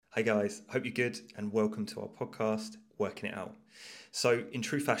Hi guys, hope you're good and welcome to our podcast, Working It Out. So, in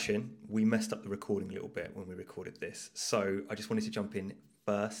true fashion, we messed up the recording a little bit when we recorded this. So, I just wanted to jump in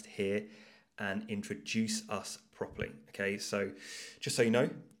first here and introduce us properly. Okay, so just so you know,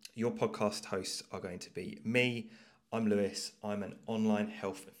 your podcast hosts are going to be me. I'm Lewis, I'm an online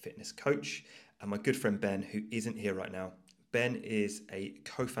health and fitness coach, and my good friend Ben, who isn't here right now. Ben is a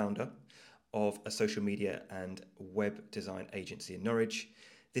co founder of a social media and web design agency in Norwich.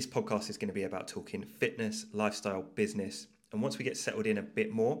 This podcast is going to be about talking fitness, lifestyle, business. And once we get settled in a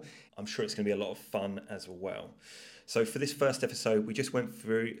bit more, I'm sure it's going to be a lot of fun as well. So for this first episode, we just went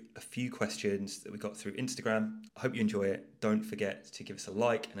through a few questions that we got through Instagram. I hope you enjoy it. Don't forget to give us a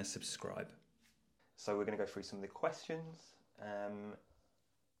like and a subscribe. So we're going to go through some of the questions.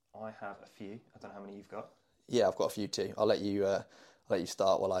 I have a few. I don't know how many you've got. Yeah, I've got a few too. I'll let you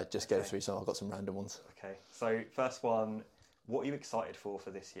start while I just go Okay. through some. I've got some random ones. Okay. So first one, what are you excited for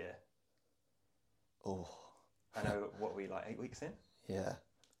this year? Oh, I know, what are we, like 8 weeks in? yeah.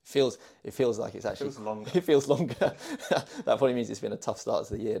 It feels like it's actually Feels longer. It feels longer. That probably means it's been a tough start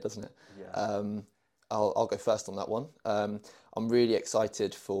to the year, doesn't it? Yeah. I'll go first on that one. I'm really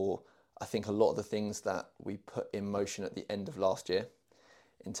excited for, I think, a lot of the things that we put in motion at the end of last year,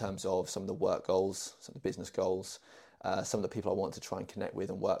 in terms of some of the work goals, some of the business goals, some of the people I want to try and connect with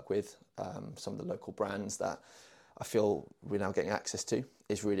and work with, some of the local brands that I feel we're now getting access to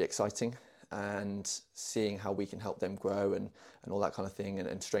is really exciting. And seeing how we can help them grow and all that kind of thing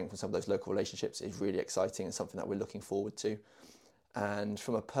and strengthen some of those local relationships is really exciting and something that we're looking forward to. And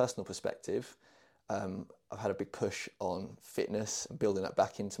from a personal perspective, I've had a big push on fitness and building that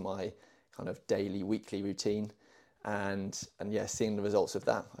back into my kind of daily, weekly routine. And yeah, seeing the results of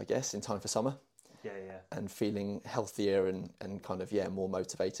that, I guess, in time for summer. Yeah. And feeling healthier and kind of, more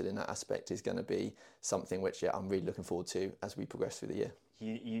motivated in that aspect is going to be something which, I'm really looking forward to as we progress through the year.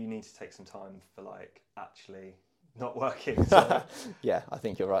 You need to take some time for actually not working. So Yeah, I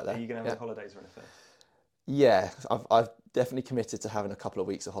think you're right there. are you going to have any holidays or anything? Yeah, I've definitely committed to having a couple of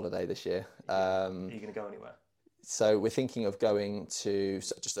weeks of holiday this year. Are you going to go anywhere? So we're thinking of going to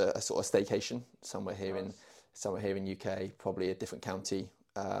just a sort of staycation somewhere here in UK, probably a different county,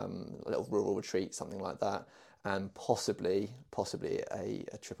 a little rural retreat, something like that, and possibly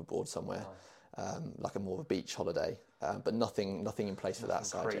a trip abroad somewhere, like a more of a beach holiday, but nothing in place for that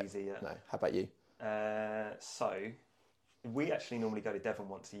side crazy yet. yet. No, how about you? So we actually normally go to Devon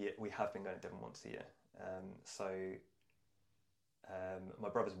once a year. We have been going to Devon once a year. My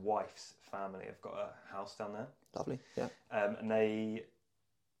brother's wife's family have got a house down there. Lovely, yeah. And they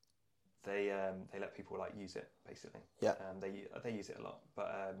let people use it basically. Yeah. They use it a lot,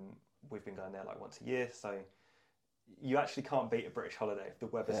 but we've been going there once a year. So you actually can't beat a British holiday if the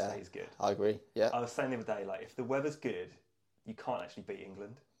weather stays good. I agree. Yeah. I was saying the other day, if the weather's good, you can't actually beat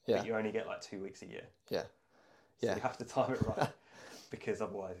England. Yeah. But you only get 2 weeks a year. Yeah. So Yeah. you have to time it right because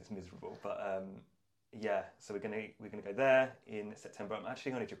otherwise it's miserable. But so we're gonna go there in September. I'm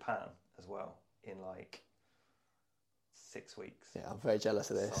actually going to Japan as well in 6 weeks. Yeah, I'm very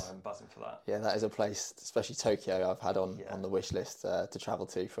jealous of this. So I'm buzzing for that. Yeah, that is a place, especially Tokyo, I've had on the wish list to travel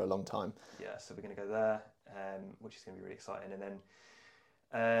to for a long time. Yeah, so we're going to go there, which is going to be really exciting. And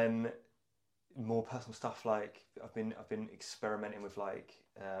then more personal stuff, I've been experimenting with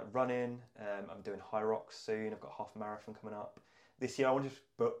running. I'm doing High Rocks soon. I've got a half marathon coming up this year. I want to just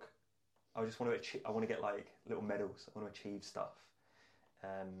book. I just want to I want to get little medals. I want to achieve stuff.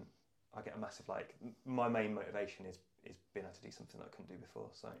 I get a massive my main motivation is being able to do something that I couldn't do before.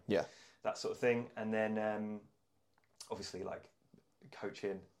 So yeah, that sort of thing. And then obviously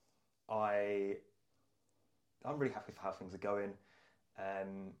coaching. I'm really happy for how things are going.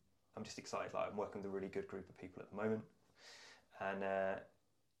 I'm just excited. I'm working with a really good group of people at the moment, and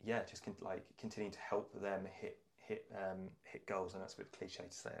just continuing to help them hit goals. And that's a bit cliche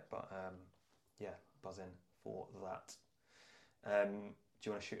to say it, but buzzing for that. Do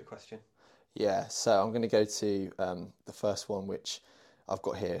you want to shoot a question? Yeah, so I'm going to go to the first one, which I've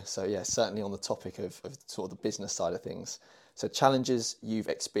got here. So yeah, certainly on the topic of sort of the business side of things. So challenges you've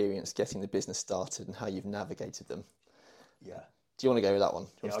experienced getting the business started and how you've navigated them. Yeah. Do you want to go with that one? Do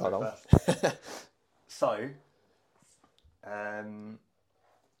you want to start on? First. So,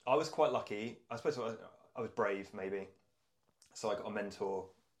 I was quite lucky. I suppose I was brave, maybe. So I got a mentor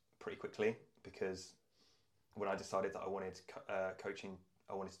pretty quickly because when I decided that I wanted coaching,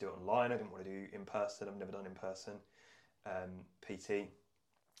 I wanted to do it online. I didn't want to do in person. I've never done in person PT.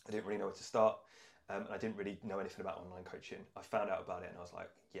 I didn't really know where to start, and I didn't really know anything about online coaching. I found out about it, and I was like,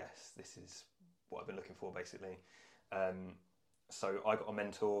 "Yes, this is what I've been looking for, basically." So I got a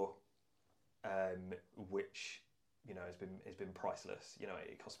mentor, which has been priceless.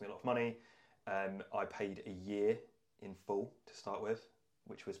 It cost me a lot of money. I paid a year in full to start with,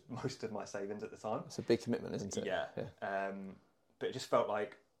 which was most of my savings at the time. It's a big commitment, isn't it? Yeah. But it just felt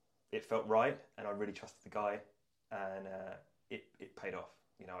like it felt right, and I really trusted the guy, and it paid off.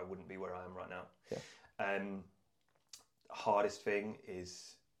 I wouldn't be where I am right now. Yeah. Hardest thing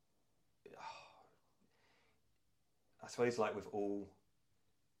is, I suppose, like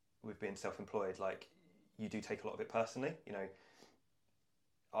with being self-employed, like you do take a lot of it personally.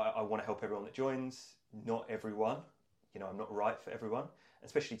 I want to help everyone that joins. Not everyone. I'm not right for everyone.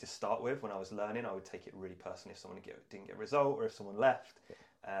 Especially to start with, when I was learning, I would take it really personally if someone didn't get a result or if someone left.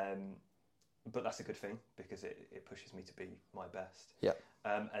 Yeah. But that's a good thing because it pushes me to be my best. Yeah.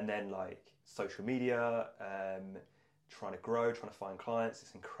 And then like social media, trying to grow, trying to find clients.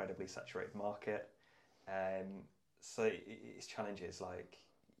 It's an incredibly saturated market. So it's challenges. Like,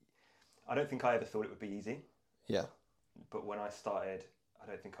 I don't think I ever thought it would be easy. Yeah. But when I started, I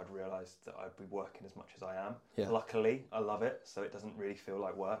don't think I'd realised that I'd be working as much as I am. Yeah. Luckily, I love it, so it doesn't really feel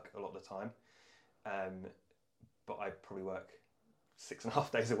like work a lot of the time. But I probably work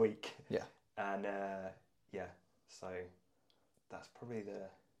 6.5 days a week. Yeah. And so that's probably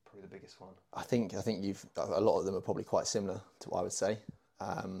the biggest one. I think you've a lot of them are probably quite similar to what I would say.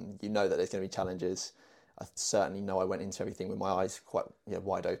 That there's going to be challenges. I certainly know I went into everything with my eyes quite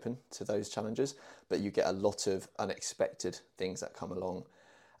wide open to those challenges, but you get a lot of unexpected things that come along,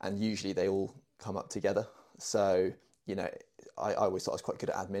 and usually they all come up together. So, I always thought I was quite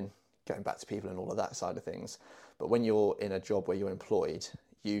good at admin, going back to people and all of that side of things. But when you're in a job where you're employed,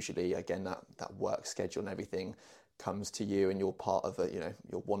 usually, again, that work schedule and everything comes to you and you're part of you're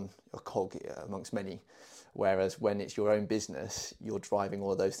a cog amongst many. Whereas when it's your own business, you're driving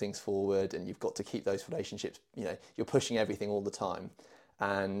all of those things forward and you've got to keep those relationships, you're pushing everything all the time.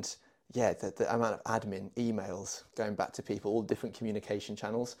 And the amount of admin, emails, going back to people, all different communication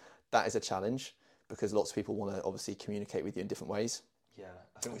channels, that is a challenge because lots of people want to obviously communicate with you in different ways. Yeah,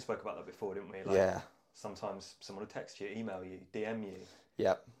 I think we spoke about that before, didn't we? Sometimes someone will text you, email you, DM you.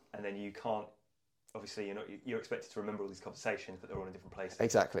 Yeah. And then you can't, obviously you're expected to remember all these conversations, but they're all in different places.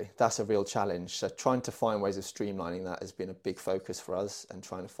 Exactly. That's a real challenge. So trying to find ways of streamlining that has been a big focus for us, and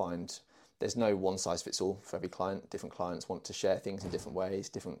trying to find, there's no one size fits all for every client. Different clients want to share things in different ways,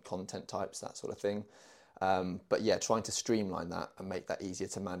 different content types, that sort of thing. But trying to streamline that and make that easier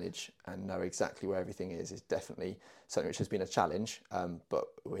to manage and know exactly where everything is definitely something which has been a challenge. But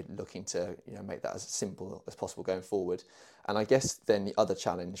we're looking to make that as simple as possible going forward. And I guess then the other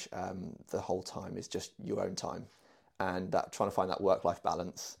challenge the whole time is just your own time, and that trying to find that work-life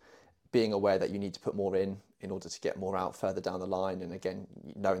balance, being aware that you need to put more in order to get more out further down the line. And again,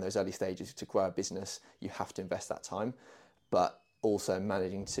 knowing those early stages to grow a business, you have to invest that time, but also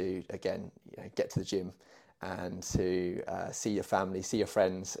managing to, again, get to the gym and to see your family, see your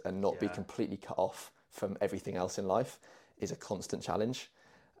friends, and not be completely cut off from everything else in life is a constant challenge.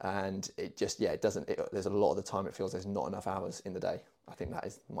 And it just, there's a lot of the time it feels there's not enough hours in the day. I think that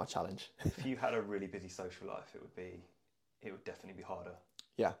is my challenge. If you had a really busy social life, it would definitely be harder.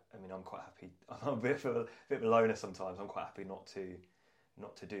 Yeah. I mean, I'm quite happy. I'm a bit of a loner sometimes. I'm quite happy not to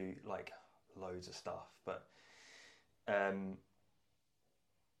do like loads of stuff, but I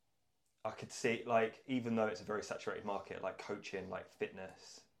could see, like, even though it's a very saturated market, like coaching, like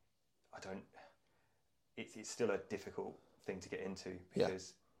fitness, it's still a difficult thing to get into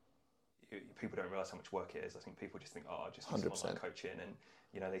because people don't realise how much work it is. I think people just think, oh, just 100%. Online coaching, and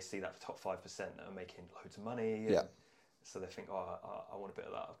they see that top 5% that are making loads of money. And so they think, oh, I want a bit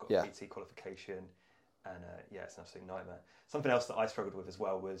of that. I've got a PT qualification, and it's an absolute nightmare. Something else that I struggled with as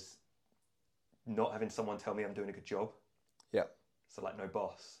well was not having someone tell me I'm doing a good job. Yeah. So like no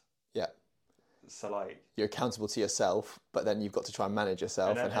boss. Yeah. So like you're accountable to yourself, but then you've got to try and manage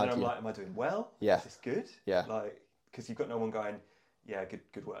yourself. And I'm like, am I doing well? Yeah. Is this good? Yeah. Like, because you've got no one going, yeah,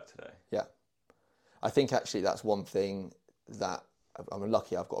 good work today. Yeah. I think actually that's one thing that I'm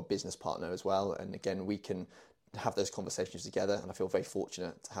lucky. I've got a business partner as well, and again we can have those conversations together. And I feel very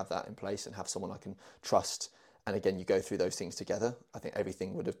fortunate to have that in place and have someone I can trust. And again, you go through those things together. I think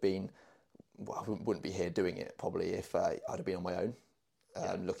everything would have been. Well, I wouldn't be here doing it probably if I'd have been on my own.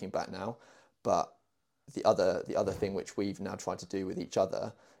 Looking back now, but the other thing which we've now tried to do with each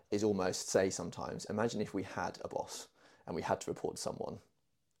other is almost say sometimes, imagine if we had a boss and we had to report to someone,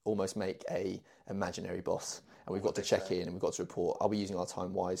 almost make a imaginary boss, and we've got to check in and we've got to report, are we using our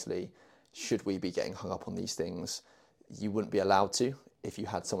time wisely? Should we be getting hung up on these things? You wouldn't be allowed to if you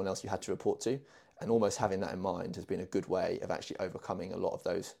had someone else you had to report to, and almost having that in mind has been a good way of actually overcoming a lot of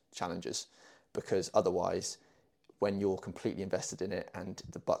those challenges, because otherwise when you're completely invested in it and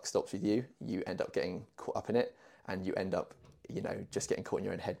the buck stops with you, you end up getting caught up in it. and you end up, just getting caught in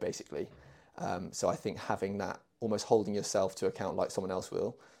your own head basically. So I think having that, almost holding yourself to account like someone else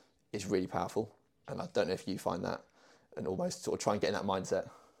will, is really powerful. And I don't know if you find that, and almost sort of try and get in that mindset.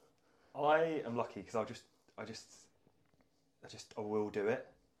 I am lucky because I will do it,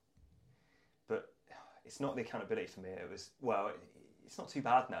 but it's not the accountability for me. It's not too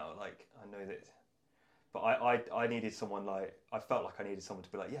bad now. Like, I know that, but I needed someone, like, I felt like I needed someone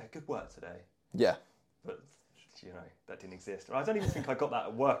to be like, yeah, good work today. Yeah. But, that didn't exist. I don't even think I got that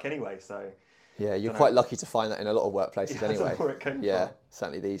at work anyway, so. Yeah, you're quite lucky to find that in a lot of workplaces anyway. I don't know where it came from.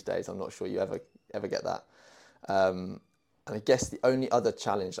 Certainly these days, I'm not sure you ever get that. And I guess the only other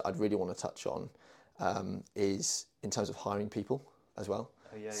challenge that I'd really want to touch on is in terms of hiring people as well.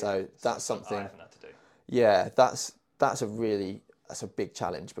 Oh, yeah, so that's something I haven't had to do. Yeah, that's a big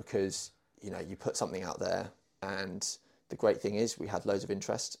challenge, because you put something out there, and the great thing is we had loads of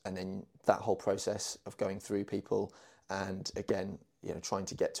interest, and then that whole process of going through people and again trying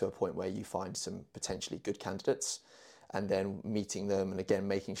to get to a point where you find some potentially good candidates, and then meeting them and again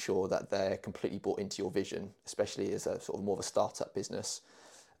making sure that they're completely bought into your vision, especially as a sort of more of a startup business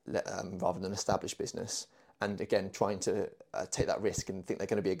rather than an established business, and again trying to take that risk and think they're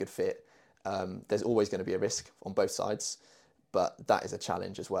going to be a good fit. There's always going to be a risk on both sides, but that is a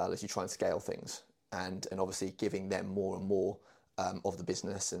challenge as well as you try and scale things, and obviously giving them more and more of the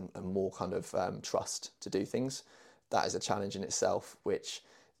business and more kind of trust to do things. That is a challenge in itself, which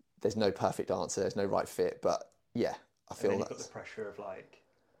there's no perfect answer, there's no right fit, but yeah, I feel you've got the pressure of like,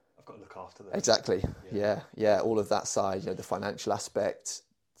 I've got to look after them. Exactly. Yeah. All of that side, the financial aspect,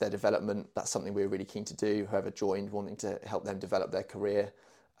 their development, that's something we're really keen to do. Whoever joined, wanting to help them develop their career,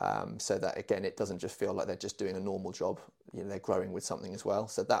 so that again, it doesn't just feel like they're just doing a normal job. They're growing with something as well.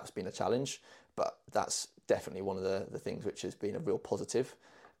 So that's been a challenge, but that's definitely one of the things which has been a real positive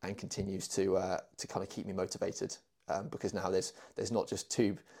and continues to kind of keep me motivated, because now there's not just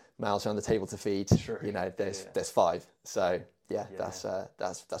 2 mouths around the table to feed. Sure. There's 5. So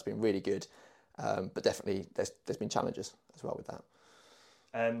that's been really good, but definitely there's been challenges as well with that.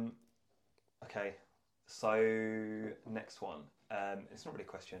 Okay, so next one. It's not really a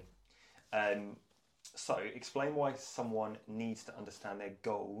question. So explain why someone needs to understand their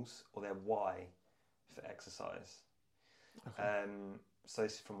goals or their why for exercise. Okay. So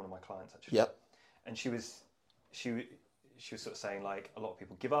this is from one of my clients actually. Yep. And she was sort of saying like a lot of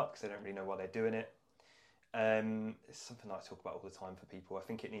people give up because they don't really know why they're doing it. It's something that I talk about all the time for people. I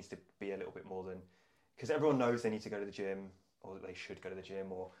think it needs to be a little bit more than, because everyone knows they need to go to the gym, or that they should go to the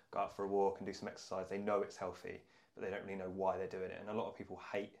gym or go out for a walk and do some exercise. They know it's healthy, but they don't really know why they're doing it. And a lot of people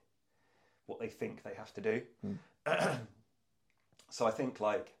hate what they think they have to do. So I think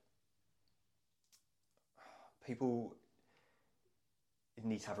like people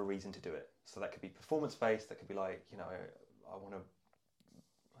need to have a reason to do it. So that could be performance based. That could be like, I want to,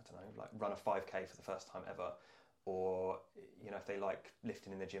 like run a 5K for the first time ever. Or, if they like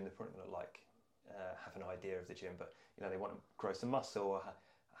lifting in the gym, they're probably going to like have an idea of the gym, but they want to grow some muscle or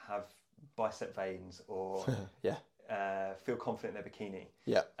have bicep veins or feel confident in their bikini.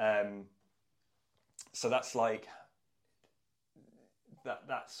 Yeah. So that's like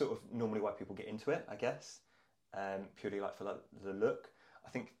that's sort of normally why people get into it, I guess. Purely like for the look. I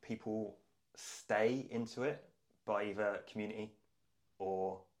think people stay into it by either community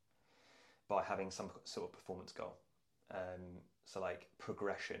or by having some sort of performance goal. So like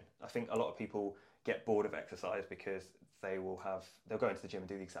progression. I think a lot of people get bored of exercise because they'll go into the gym and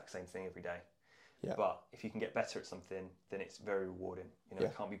do the exact same thing every day. Yeah. But if you can get better at something, then it's very rewarding.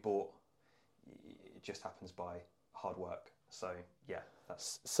 It can't be bought. It just happens by hard work. So yeah,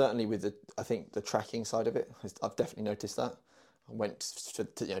 that's certainly with I think the tracking side of it, I've definitely noticed that. I went to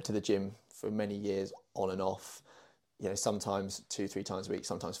the gym for many years on and off, sometimes 2-3 times a week,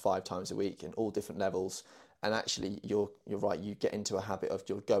 sometimes 5 times a week, in all different levels. And actually, you're right. You get into a habit of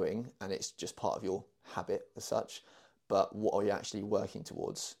you're going, and it's just part of your habit as such. But what are you actually working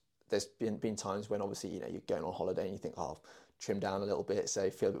towards? There's been times when obviously you're going on holiday and you think, oh, trim down a little bit, so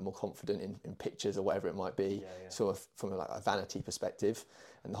feel a bit more confident in pictures or whatever it might be, sort of from like a vanity perspective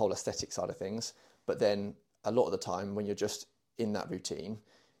and the whole aesthetic side of things. But then a lot of the time when you're just in that routine,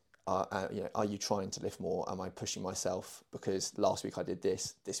 are you trying to lift more? Am I pushing myself because last week I did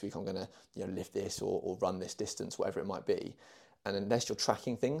this week I'm going to lift this or run this distance, whatever it might be. And unless you're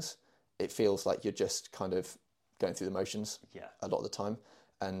tracking things, it feels like you're just kind of going through the motions a lot of the time.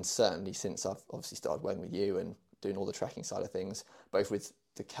 And certainly since I've obviously started working with you and doing all the tracking side of things, both with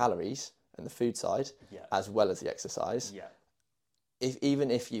the calories and the food side, as well as the exercise,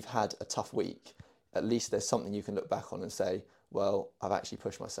 even if you've had a tough week, at least there's something you can look back on and say, well, I've actually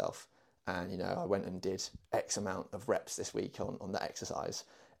pushed myself. and I went and did X amount of reps this week on that exercise.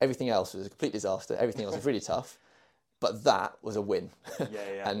 Everything else was a complete disaster. Everything else was really tough, but that was a win.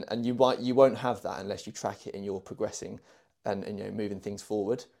 Yeah. And you won't have that unless you track it and you're progressing and moving things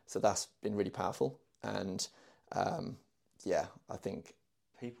forward. So that's been really powerful. And I think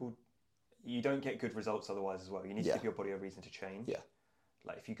you don't get good results otherwise as well. You need to give your body a reason to change. Yeah.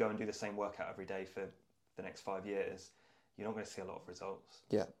 Like if you go and do the same workout every day for the next 5 years, you're not going to see a lot of results.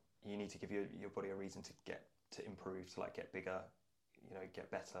 Yeah. You need to give your body a reason to improve, to like get bigger, get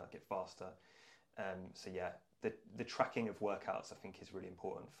better, get faster. The tracking of workouts I think is really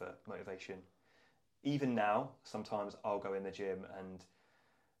important for motivation. Even now, sometimes I'll go in the gym and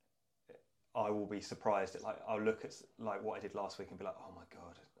I will be surprised at I'll look at like what I did last week and be like, oh my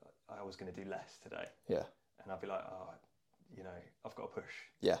God, I was going to do less today. Yeah. And I'll be like, I've got to push.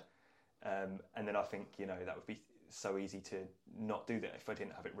 Yeah. And then I think, that would be so easy to not do that if I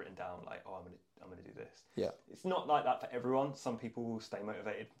didn't have it written down, like, oh, I'm going to do this. Yeah. It's not like that for everyone. Some people will stay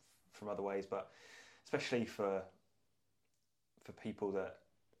motivated from other ways, but especially for people that,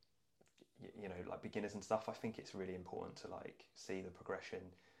 like beginners and stuff, I think it's really important to like see the progression,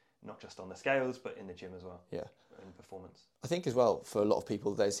 not just on the scales, but in the gym as well. Yeah. And performance. I think as well, for a lot of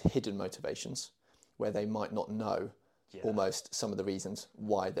people, there's hidden motivations where they might not know almost some of the reasons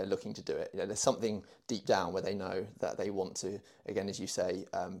why they're looking to do it. There's something deep down where they know that they want to, again, as you say,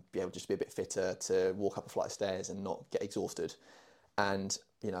 be able just to be a bit fitter, to walk up a flight of stairs and not get exhausted. And,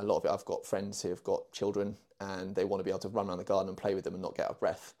 a lot of it, I've got friends who have got children and they want to be able to run around the garden and play with them and not get out of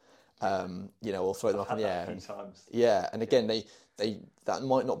breath. Or throw them up in the air. And again, they that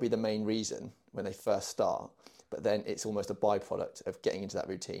might not be the main reason when they first start, but then it's almost a byproduct of getting into that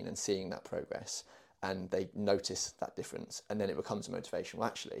routine and seeing that progress, and they notice that difference, and then it becomes a motivation. Well,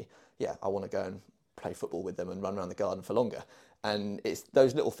 actually, I want to go and play football with them and run around the garden for longer. And it's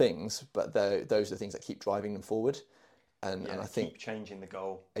those little things, but those are the things that keep driving them forward. And I think keep changing the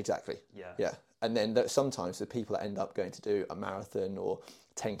goal. Exactly. Yeah. And then sometimes the people that end up going to do a marathon or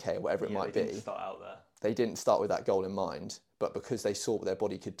 10K or whatever it might be, they didn't start out there. They didn't start with that goal in mind, but because they saw what their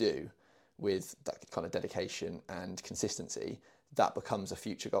body could do with that kind of dedication and consistency, that becomes a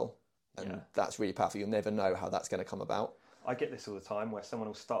future goal. And that's really powerful. You'll never know how that's going to come about. I get this all the time where someone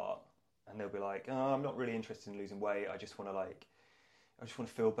will start and they'll be like, oh, I'm not really interested in losing weight. I just want to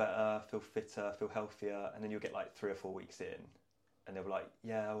feel better, feel fitter, feel healthier. And then you'll get like 3 or 4 weeks in and they'll be like,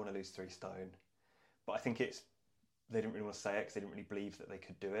 I want to lose 3 stone. But I think they didn't really want to say it because they didn't really believe that they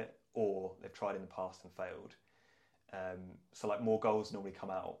could do it, or they've tried in the past and failed. So like more goals normally come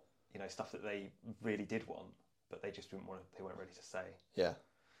out, stuff that they really did want, but they just they weren't ready to say. Yeah.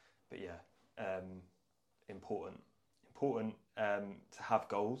 But important to have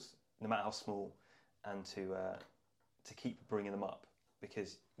goals, no matter how small, and to keep bringing them up,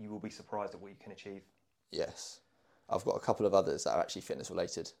 because you will be surprised at what you can achieve. Yes. I've got a couple of others that are actually fitness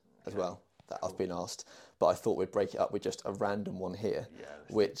related as well that I've been asked, but I thought we'd break it up with just a random one here,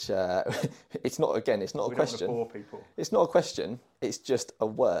 which it's not a question. Don't want to bore people. It's not a question, it's just a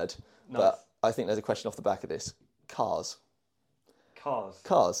word. Nice. But I think there's a question off the back of this. Cars.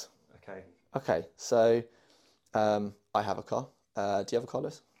 Okay, so I have a car. Do you have a car,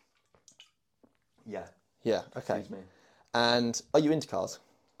 Lewis? Yeah, okay. Excuse me. And are you into cars?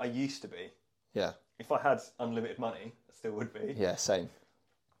 I used to be. Yeah. If I had unlimited money, I still would be. Yeah, same.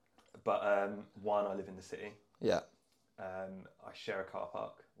 But one, I live in the city. Yeah. I share a car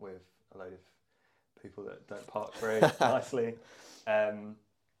park with a load of people that don't park very nicely.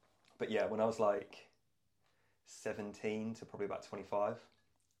 But when I was like 17 to probably about 25,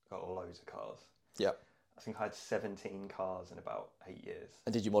 I got loads of cars. Yeah. I think I had 17 cars in about 8 years.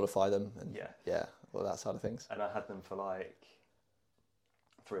 And did you modify them? Yeah. Well, that side of things. And I had them for like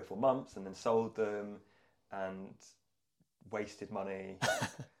 3 or 4 months and then sold them and wasted money.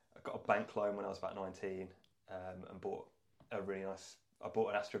 I got a bank loan when I was about 19 and bought I bought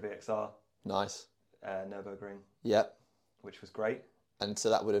an Astra VXR. Nice. Nürburgring. Yeah. Which was great. And so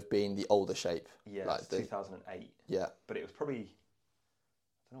that would have been the older shape. Yeah, like 2008. Yeah. But it was probably,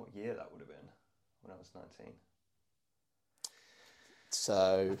 I don't know what year that would have been when I was 19.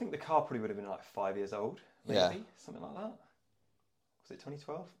 So I think the car probably would have been like 5 years old, maybe, something like that. Was it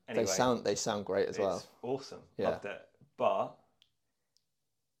 2012? Anyway, they sound great as well. Awesome. Yeah. Loved it. But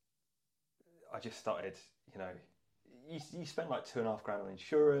I just started, you spend like $2.5 grand on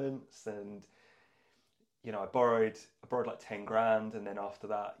insurance, and I borrowed like 10 grand, and then after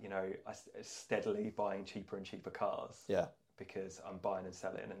that, I steadily buying cheaper and cheaper cars. Yeah. Because I'm buying and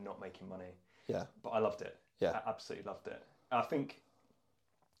selling and not making money. Yeah. But I loved it. Yeah. I absolutely loved it. I think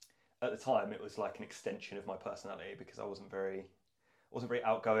at the time it was like an extension of my personality, because I wasn't very wasn't very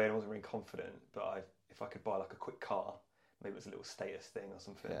outgoing, I wasn't very confident, but if I could buy like a quick car, maybe it was a little status thing or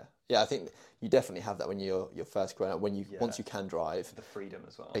something. Yeah. I think you definitely have that when you're first growing up. Once you can drive, the freedom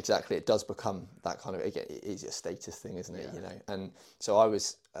as well. Exactly, it does become that kind of, again, it is a status thing, isn't it? Yeah. You know, and so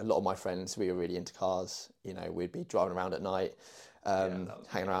a lot of my friends, we were really into cars. You know, we'd be driving around at night,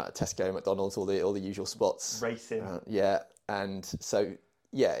 hanging around at Tesco, McDonald's, all the usual spots. Racing. And so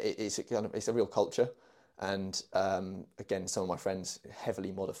it's a real culture. And again, some of my friends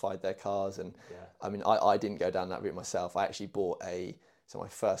heavily modified their cars, and I mean, I didn't go down that route myself. I actually bought so my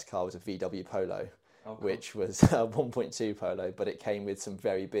first car was a VW Polo, which was a 1.2 Polo, but it came with some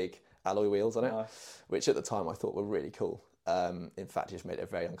very big alloy wheels on it, which at the time I thought were really cool. In fact, it just made it a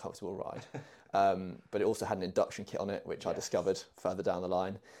very uncomfortable ride. But it also had an induction kit on it, which I discovered further down the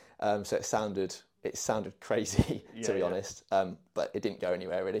line. So it sounded crazy, to be honest, but it didn't go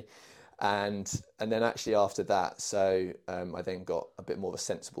anywhere really. And then actually after that, so I then got a bit more of a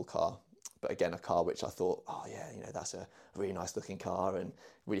sensible car, but again, a car which I thought, oh yeah, you know, that's a really nice looking car, and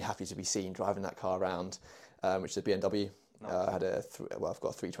really happy to be seen driving that car around, which is a BMW. Nice. I've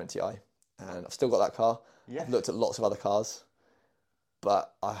got a 320i, and I've still got that car. Yeah. I've looked at lots of other cars,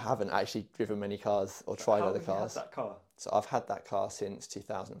 but I haven't actually driven many cars or tried other cars. How long have you had that car? So I've had that car since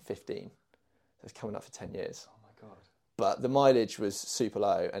 2015. So it's coming up for 10 years. Oh my God. But the mileage was super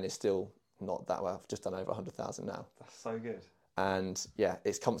low, and it's still not that well. I've just done over 100,000 now. That's so good. And yeah,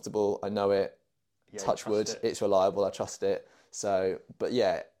 it's comfortable. I know it. Touch wood. It's reliable. I trust it. So, but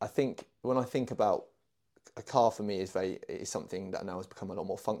yeah, I think when I think about a car, for me is something that now has become a lot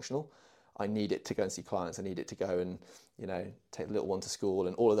more functional. I need it to go and see clients. I need it to go and, you know, take the little one to school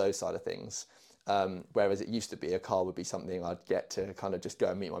and all of those side of things. Whereas it used to be, a car would be something I'd get to kind of just go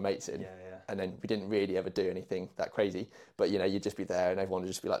and meet my mates in. And then we didn't really ever do anything that crazy. But, you know, you'd just be there and everyone would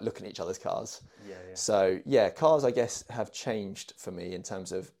just be like looking at each other's cars. So, yeah, cars, I guess, have changed for me in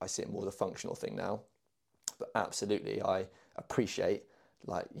terms of I see it more as a functional thing now. But absolutely, I appreciate,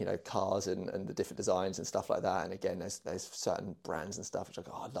 like, you know, cars and the different designs and stuff like that. And again, there's certain brands and stuff which I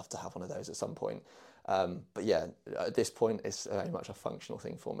go, oh, I'd love to have one of those at some point. But yeah, at this point, it's very much a functional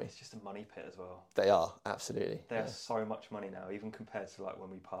thing for me. It's just a money pit as well. They are, absolutely. There's so much money now, even compared to like when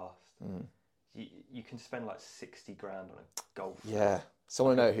we passed. You can spend like 60 grand on a Golf. Yeah,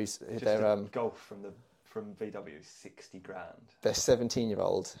 someone I know who's their Golf from VW, 60 grand. Their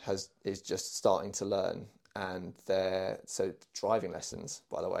 17-year-old is just starting to learn, and so driving lessons,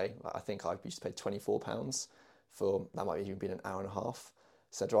 by the way, I think I used to pay £24 for, that might even been an hour and a half.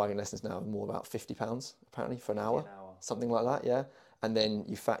 So driving lessons now are more about £50 apparently for an hour, something like that, yeah. And then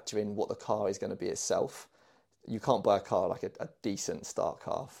you factor in what the car is going to be itself. You can't buy a car like a decent start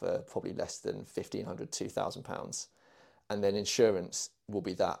car for probably less than £1,500, £2,000. And then insurance will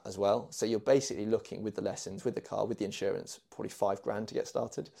be that as well. So you're basically looking with the lessons, with the car, with the insurance, probably £5,000 to get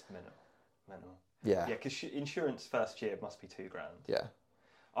started. It's minimal. Yeah. Yeah, because insurance first year must be £2,000. Yeah.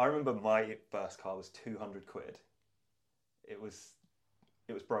 I remember my first car was 200 quid. It was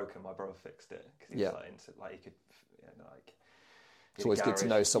broken. My brother fixed it because he was he could, it's always good to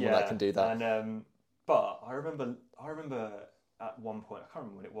know someone that can do that. And but I remember at one point, I can't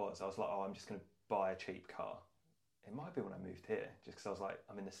remember when it was. I was like, oh, I'm just going to buy a cheap car. It might be when I moved here, just because I was like,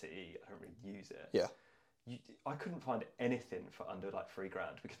 I'm in the city, I don't really use it. Yeah. I couldn't find anything for under like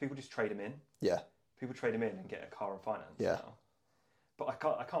 £3,000 because people just trade them in. Yeah. People trade them in and get a car on finance now. But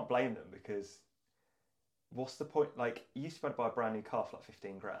I can't blame them because what's the point? Like, you used to be able to buy a brand new car for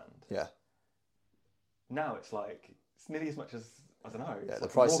like £15,000. Yeah. Know it's nearly as much as, I don't know. Yeah, the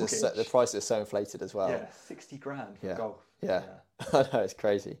price is so inflated as well. Yeah, 60 grand for Golf. Yeah. I know, it's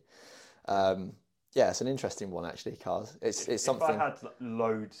crazy. Yeah, it's an interesting one actually, cars. It's something. If I had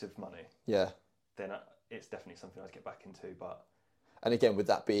loads of money, then it's definitely something I'd get back into. But and again, would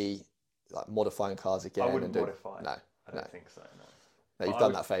that be like modifying cars again? I wouldn't modify. No, I don't think so. No, you've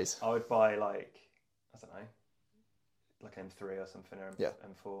done that phase. I would buy like, I don't know, like M3 or something, or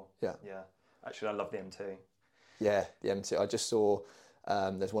M4. Yeah. Actually, I love the M2. Yeah, the M2. I just saw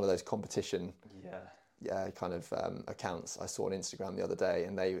there's one of those competition kind of accounts I saw on Instagram the other day,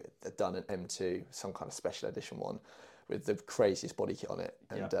 and they'd done an M2, some kind of special edition one with the craziest body kit on it,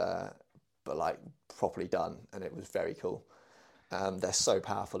 and but like properly done, and it was very cool. They're so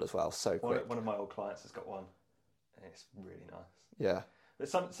powerful as well, so quick. One of my old clients has got one, and it's really nice. Yeah. But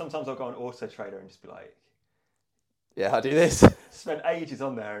sometimes I'll go on Auto Trader and just be like, yeah, I do this. Spend ages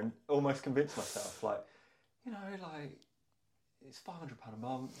on there and almost convince myself, like, you know, like, it's £500 a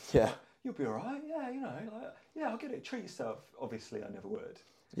month. Yeah. You'll be all right. Yeah, you know, like, yeah, I'll get it. Treat yourself. Obviously, I never would.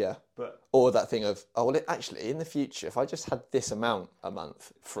 Yeah. But or that thing of, oh, well, actually, in the future, if I just had this amount a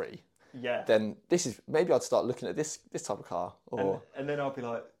month free, Yeah. then maybe I'd start looking at this type of car. Or And then I'll be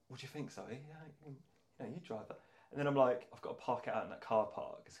like, what do you think, Zoe? Yeah, you drive that. And then I'm like, I've got to park it out in that car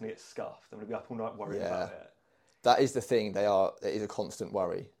park. It's going to get scuffed. I'm going to be up all night worrying about it. that is the thing. It is a constant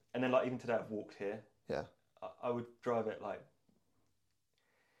worry. And then like even today I've walked here. Yeah. I would drive it like,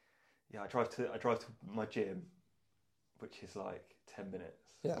 I drive to my gym, which is like 10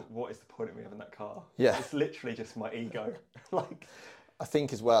 minutes. Yeah. But what is the point of me having that car? Yeah. It's literally just my ego. Like, I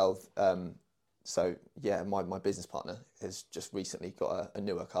think as well, so yeah, my business partner has just recently got a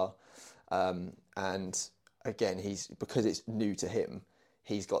newer car. And again, because it's new to him,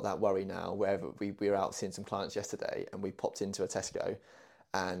 he's got that worry now. Wherever we were out seeing some clients yesterday and we popped into a Tesco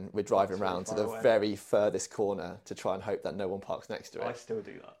and we're driving around to the very furthest corner to try and hope that no one parks next to it. I still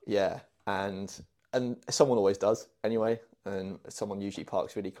do that. Yeah. And someone always does anyway. And someone usually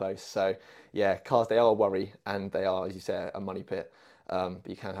parks really close. So yeah, cars, they are a worry and they are, as you say, a money pit. But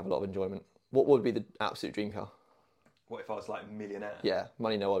you can have a lot of enjoyment. What would be the absolute dream car? What if I was like a millionaire? Yeah,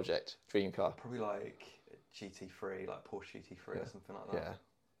 money no object, dream car. Probably like GT3, like Porsche GT3 or something like that.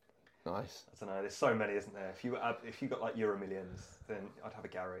 Yeah, nice. I don't know. There's so many, isn't there? If you got like Euro Millions, then I'd have a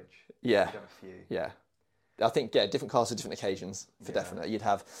garage. Yeah, You'd have a few. Yeah, I think different cars for different occasions for definite. You'd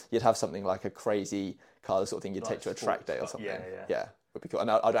have something like a crazy car, the sort of thing you'd like take to a track day or something. Yeah. Would be cool.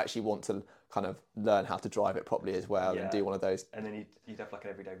 And I'd actually want to kind of learn how to drive it properly as well and do one of those. And then you'd have like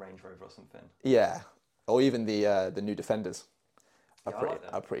an everyday Range Rover or something. Yeah, or even the new Defenders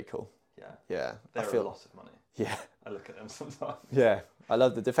are pretty cool. Yeah. They're a lot of money. Yeah. I look at them sometimes. Yeah. I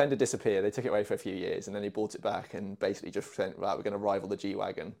love the Defender disappeared. They took it away for a few years and then he bought it back and basically just said, right, we're going to rival the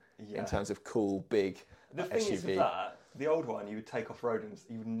G-Wagon in terms of cool, big The thing is with that, the old one you would take off-road and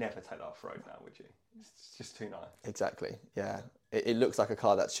you would never take that off-road now, would you? It's just too nice. Exactly, yeah. It looks like a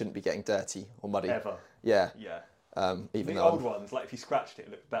car that shouldn't be getting dirty or muddy. Ever. Yeah. Yeah. Even the old ones, like if you scratched it,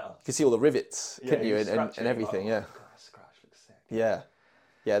 it looked better. You could see all the rivets, couldn't you? And everything, God, scratch looks sick. Yeah.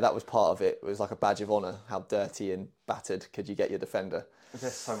 Yeah, that was part of it. It was like a badge of honour. How dirty and battered could you get your Defender?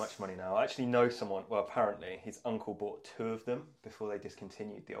 There's so much money now. I actually know someone, well, apparently his uncle bought 2 of them before they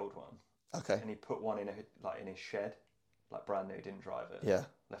discontinued the old one. Okay. And he put one in his shed, like brand new, didn't drive it. Yeah.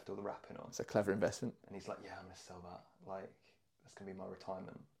 Left all the wrapping on. It's a clever investment. And he's like, yeah, I'm going to sell that. Like, that's going to be my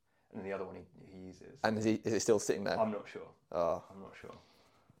retirement. And then the other one he uses. And is it still sitting there? I'm not sure. Oh. I'm not sure.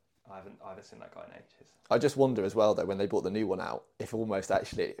 I haven't seen that guy in ages. I just wonder as well though, when they brought the new one out, if almost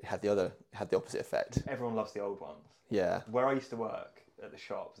actually had the opposite effect. Everyone loves the old ones. Yeah. Where I used to work at the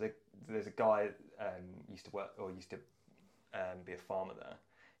shop, there's a guy used to be a farmer there.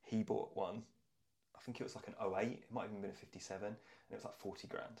 He bought one. I think it was like an 08. It might have even been a 57, and it was like 40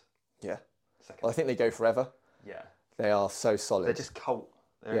 grand. Yeah. Second. Well, I think they go forever. Yeah. They are so solid. They're just cult.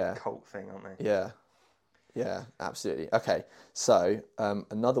 They're a cult thing, aren't they? Yeah. Yeah, absolutely. Okay, so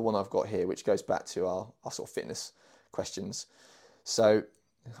another one I've got here, which goes back to our sort of fitness questions. So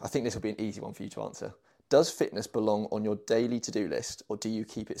I think this will be an easy one for you to answer. Does fitness belong on your daily to-do list, or do you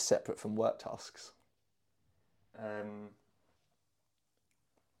keep it separate from work tasks?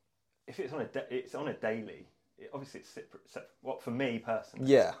 If it's on a daily, obviously it's separate. What for me personally?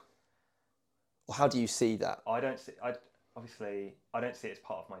 Yeah. Well, how do you see that? I don't see it as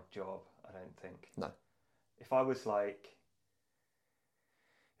part of my job. I don't think. No. If I was like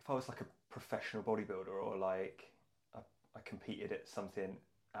a professional bodybuilder or like I competed at something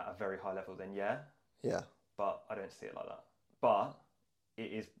at a very high level, then yeah. Yeah. But I don't see it like that. But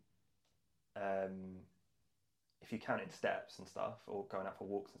it is, if you count in steps and stuff or going out for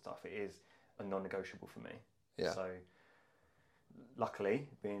walks and stuff, it is a non-negotiable for me. Yeah. So luckily,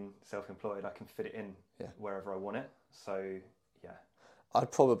 being self-employed, I can fit it in wherever I want it. So yeah.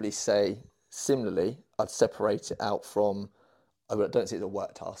 I'd probably say similarly, I'd separate it out from, I don't see it as a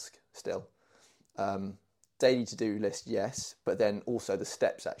work task still. Daily to-do list, yes, but then also the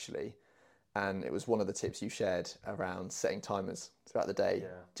steps actually. And it was one of the tips you shared around setting timers throughout the day,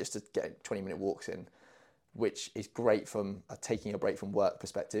 just to get 20-minute walks in, which is great from taking a break from work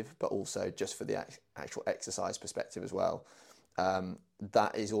perspective, but also just for the actual exercise perspective as well.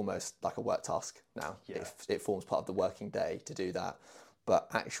 That is almost like a work task now. Yeah. It forms part of the working day to do that.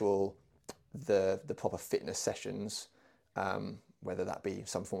 But the proper fitness sessions, whether that be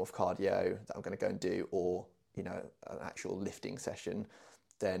some form of cardio that I'm going to go and do, or an actual lifting session,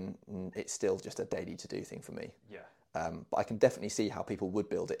 then it's still just a daily to do thing for me. Yeah. But I can definitely see how people would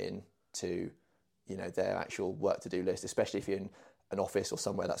build it in to their actual work to do list, especially if you're in an office or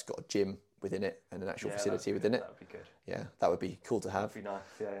somewhere that's got a gym within it and an actual facility within it. That would be good. Yeah, that would be cool to have. That'd be nice.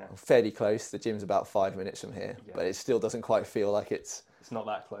 Yeah. I'm fairly close. The gym's about 5 minutes from here, but it still doesn't quite feel like it's not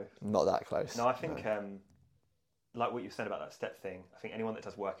that close. Not that close. No, I think like what you said about that step thing, I think anyone that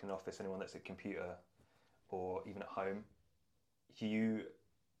does work in an office, anyone that's at a computer or even at home, you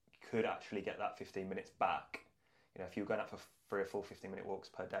could actually get that 15 minutes back. You know, if you were going out for 3 or 4 15-minute walks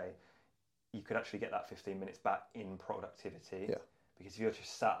per day, you could actually get that 15 minutes back in productivity. Yeah. Because if you're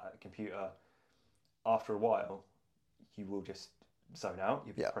just sat at a computer, after a while, you will just zone out.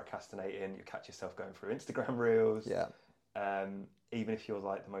 You'll be procrastinating. You'll catch yourself going through Instagram reels. Yeah. Even if you're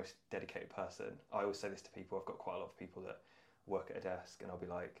like the most dedicated person, I always say this to people. I've got quite a lot of people that work at a desk, and I'll be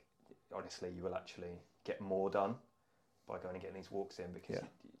like, honestly, you will actually get more done by going and getting these walks in, because it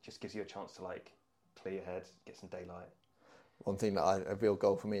just gives you a chance to like clear your head, get some daylight. One thing that a real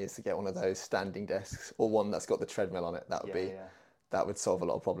goal for me is to get one of those standing desks, or one that's got the treadmill on it. That would that would solve a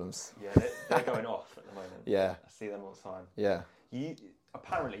lot of problems. Yeah, they're going off at the moment. Yeah, I see them all the time. Yeah. You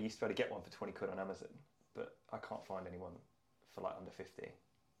apparently used to be able to get one for 20 quid on Amazon, but I can't find anyone for like under 50.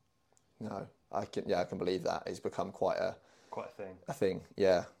 No, I can believe that. It's become quite a thing. A thing,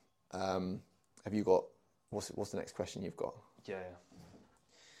 yeah. Have you got what's the next question you've got? Yeah. I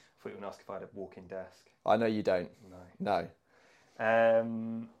thought you were going to ask if I had a walk-in desk. I know you don't. No.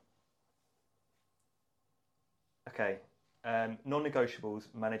 Okay. Non-negotiables: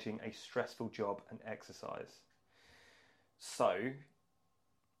 managing a stressful job and exercise. So,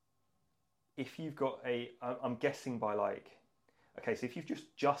 if you've got I'm guessing by like, okay, so if you've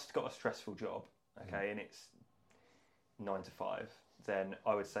just got a stressful job, okay, and it's 9 to 5, then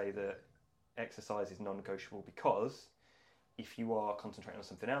I would say that exercise is non-negotiable, because if you are concentrating on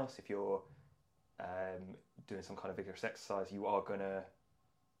something else, if you're doing some kind of vigorous exercise, you are going to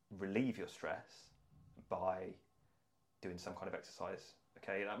relieve your stress by doing some kind of exercise.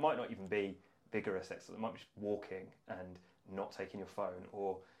 Okay, that might not even be vigorous exercise. It might be just walking and not taking your phone,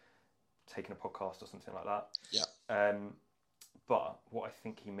 or taking a podcast or something like that. Yeah. But what I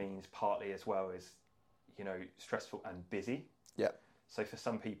think he means partly as well is, you know, stressful and busy. Yeah. So for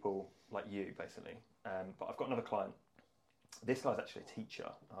some people, like you, basically. But I've got another client. This guy's actually a teacher.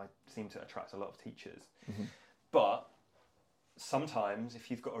 I seem to attract a lot of teachers. Mm-hmm. But sometimes if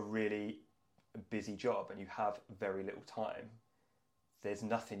you've got a really busy job and you have very little time, there's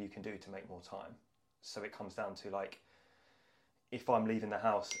nothing you can do to make more time. So it comes down to like, if I'm leaving the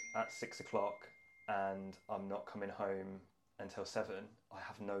house at 6 o'clock and I'm not coming home until 7, I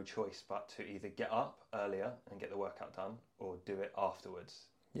have no choice but to either get up earlier and get the workout done, or do it afterwards.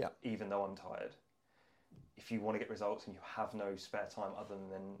 Yeah. Even though I'm tired. If you want to get results and you have no spare time other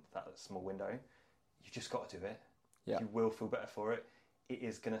than that small window, you just got to do it. Yeah. You will feel better for it. It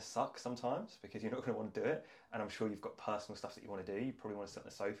is going to suck sometimes, because you're not going to want to do it. And I'm sure you've got personal stuff that you want to do. You probably want to sit on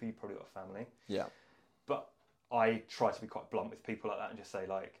the sofa. You've probably got a family. Yeah. But I try to be quite blunt with people like that and just say,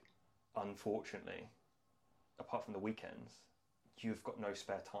 like, unfortunately, apart from the weekends, you've got no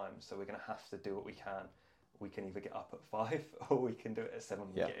spare time. So we're going to have to do what we can. We can either get up at 5 or we can do it at 7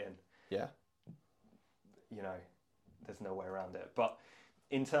 and get in. Yeah. You know, there's no way around it. But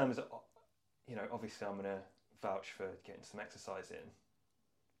in terms of, you know, obviously I'm going to vouch for getting some exercise in.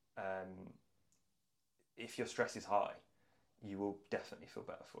 If your stress is high, you will definitely feel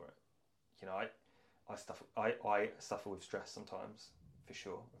better for it. You know, I suffer with stress sometimes, for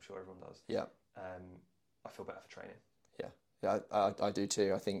sure. I'm sure everyone does. Yeah. I feel better for training. Yeah, I do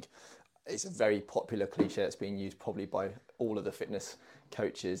too. I think it's a very popular cliche that's being used probably by all of the fitness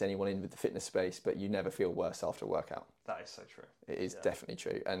coaches, anyone in the fitness space, but you never feel worse after a workout. That is so true. It is definitely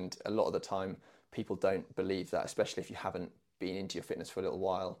true. And a lot of the time, people don't believe that, especially if you haven't been into your fitness for a little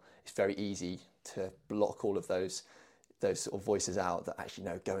while. It's very easy to block all of those sort of voices out that actually,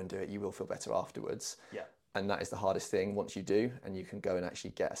 no, go and do it. You will feel better afterwards. Yeah. And that is the hardest thing. Once you do, and you can go and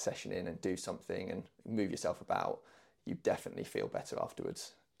actually get a session in and do something and move yourself about, you definitely feel better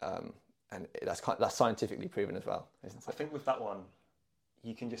afterwards. And that's scientifically proven as well, isn't it? I think with that one,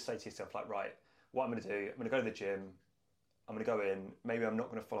 you can just say to yourself, like, right, what I'm going to do, I'm going to go to the gym, I'm going to go in, maybe I'm not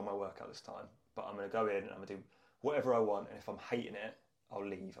going to follow my workout this time, but I'm going to go in and I'm going to do whatever I want, and if I'm hating it, I'll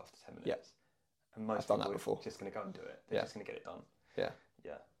leave after 10 minutes. Yeah. And most people are just going to go and do it. They're just going to get it done. Yeah.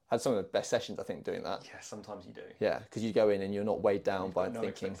 Yeah. I had some of the best sessions, I think, doing that. Yeah, sometimes you do. Yeah, because you go in and you're not weighed down by no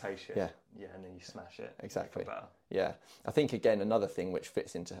thinking. Expectation. Yeah. Yeah, and then you smash it. Exactly. You feel better. Yeah. I think, again, another thing which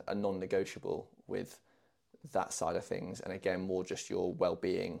fits into a non-negotiable with that side of things, and again, more just your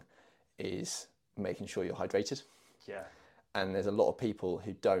well-being, is making sure you're hydrated. Yeah. And there's a lot of people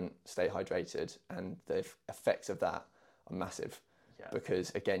who don't stay hydrated, and the effects of that are massive. Yeah.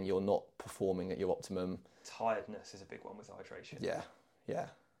 Because, again, you're not performing at your optimum. Tiredness is a big one with hydration. Yeah, yeah.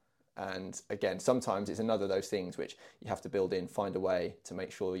 And again, sometimes it's another of those things which you have to build in, find a way to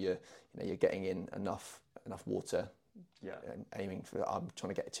make sure you're getting in enough water Yeah. And aiming for, I'm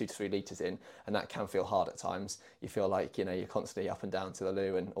trying to get 2 to 3 litres in, and that can feel hard at times. You feel like, you're constantly up and down to the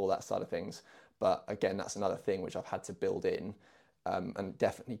loo and all that side of things. But again, that's another thing which I've had to build in, and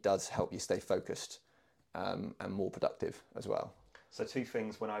definitely does help you stay focused and more productive as well. So 2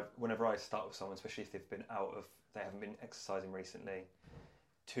 things whenever I start with someone, especially if they haven't been exercising recently,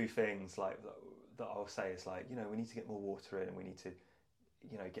 2 things like that I'll say is like, we need to get more water in, and we need to,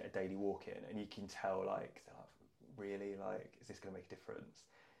 get a daily walk in, and you can tell like, really, like, is this going to make a difference?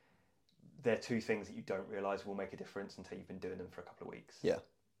 They're 2 things that you don't realise will make a difference until you've been doing them for a couple of weeks. Yeah.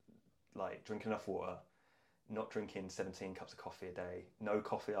 Like drinking enough water, not drinking 17 cups of coffee a day, no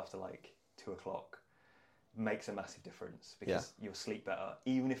coffee after like 2 o'clock makes a massive difference, because you'll sleep better.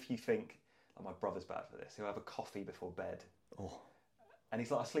 Even if you think, like, my brother's bad for this, he'll have a coffee before bed. Oh. And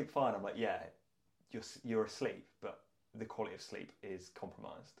he's like, I sleep fine. I'm like, yeah, you're asleep, but the quality of sleep is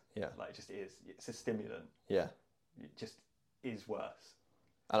compromised. Yeah. Like, it just is. It's a stimulant. Yeah. It just is worse.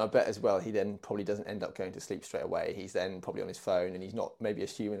 And I bet as well, he then probably doesn't end up going to sleep straight away. He's then probably on his phone, and he's not maybe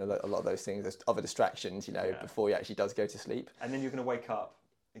assuming a lot of those things as other distractions, before he actually does go to sleep. And then you're going to wake up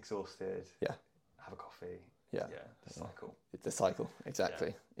exhausted. Yeah. Have a coffee. Yeah. Yeah. The cycle. It's the cycle.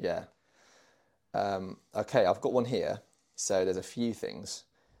 Exactly. Yeah. Okay. I've got one here. So there's a few things.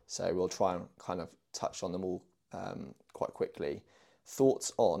 So we'll try and kind of touch on them all quite quickly.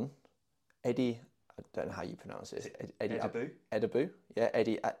 Thoughts on Eddie? I don't know how you pronounce it. Eddie Abu. Yeah,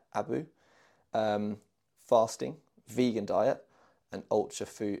 Eddie Abu. Fasting, vegan diet, and ultra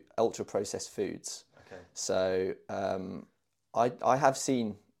processed foods. Okay. So I have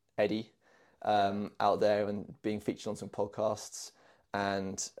seen Eddie out there and being featured on some podcasts,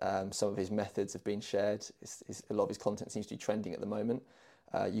 and some of his methods have been shared. A lot of his content seems to be trending at the moment.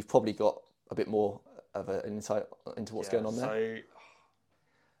 You've probably got a bit more of an insight into what's going on there. So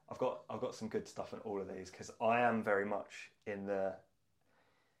I've got some good stuff in all of these, because I am very much in the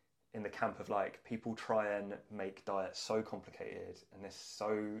camp of like, people try and make diets so complicated, and they're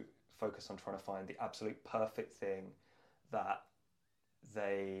so focused on trying to find the absolute perfect thing that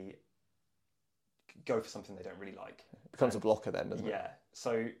they go for something they don't really like. It becomes a blocker then, doesn't it? Yeah.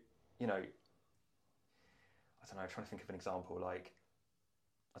 So, I don't know, trying to think of an example, like,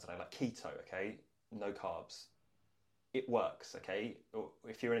 I don't know, like keto, okay? No carbs. It works, okay?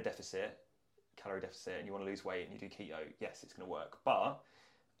 If you're in a calorie deficit, and you want to lose weight and you do keto, yes, it's going to work. But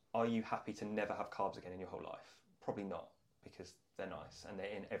are you happy to never have carbs again in your whole life? Probably not, because they're nice and they're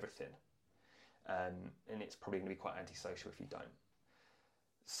in everything. And it's probably going to be quite antisocial if you don't.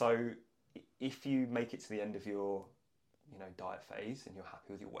 So if you make it to the end of your, diet phase and you're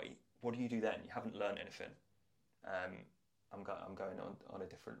happy with your weight, what do you do then? You haven't learned anything. I'm going on a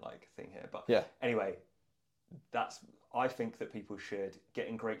different thing here, but yeah. Anyway, I think that people should get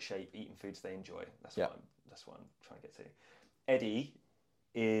in great shape, eating foods they enjoy. That's what I'm trying to get to. Eddie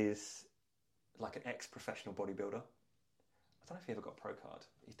is like an ex-professional bodybuilder. I don't know if he ever got a pro card.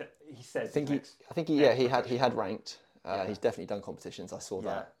 He says. I think he had ranked. He's definitely done competitions. I saw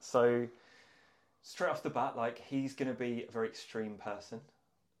that. So straight off the bat, he's going to be a very extreme person.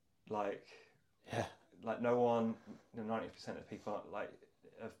 No one, 90% of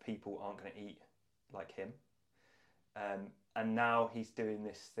people aren't going to eat like him. And now he's doing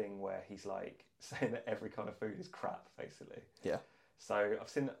this thing where he's saying that every kind of food is crap, basically. Yeah. So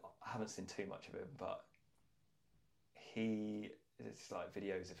I haven't seen too much of him, but it's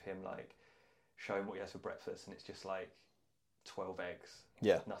videos of him showing what he has for breakfast, and it's just 12 eggs.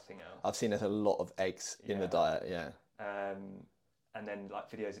 Yeah. Nothing else. I've seen there's a lot of eggs in the diet. Yeah. And then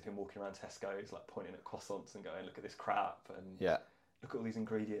videos of him walking around Tesco's, pointing at croissants and going, "Look at this crap," and look at all these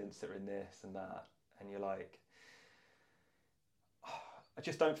ingredients that are in this and that, and you're like, I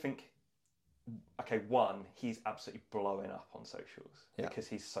just don't think. Okay, one, he's absolutely blowing up on socials because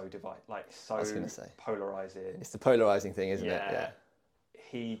he's so divided, polarizing. It's the polarizing thing, isn't it? Yeah.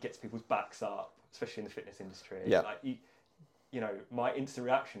 He gets people's backs up, especially in the fitness industry. Yeah. My instant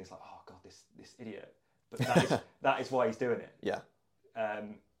reaction is oh God, this idiot. But that is why he's doing it. Yeah.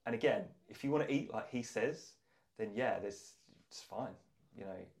 And again, if you want to eat like he says, then it's fine.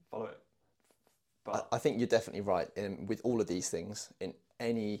 Follow it. But I think you're definitely right. With all of these things, in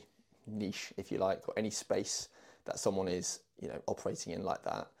any niche, if you like, or any space that someone is, operating in like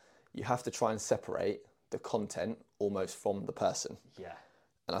that, you have to try and separate the content almost from the person. Yeah.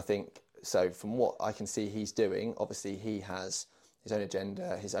 And I think, so from what I can see he's doing, obviously he has his own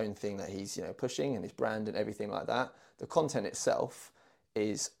agenda, his own thing that he's, pushing, and his brand and everything like that. The content itself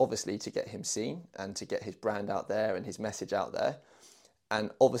is obviously to get him seen and to get his brand out there and his message out there.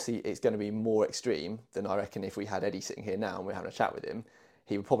 And obviously it's going to be more extreme than I reckon if we had Eddie sitting here now and we're having a chat with him.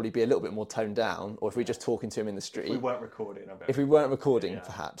 he would probably be a little bit more toned down, or if we're just talking to him in the street. If we weren't recording, I bet. If we weren't recording,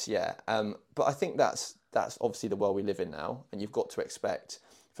 perhaps, yeah. But I think that's obviously the world we live in now, and you've got to expect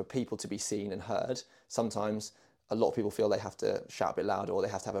for people to be seen and heard. Sometimes a lot of people feel they have to shout a bit louder, or they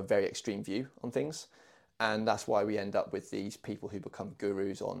have to have a very extreme view on things, and that's why we end up with these people who become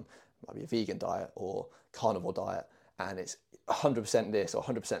gurus on maybe a vegan diet or carnivore diet, and it's 100% this or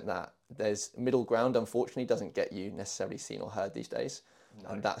 100% that. There's middle ground, unfortunately, doesn't get you necessarily seen or heard these days.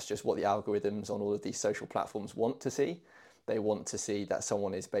 No. And that's just what the algorithms on all of these social platforms want to see. They want to see that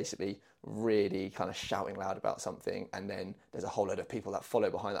someone is basically really kind of shouting loud about something, and then there's a whole load of people that follow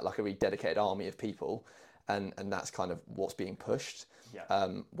behind that, like a really dedicated army of people, and that's kind of what's being pushed. Yeah.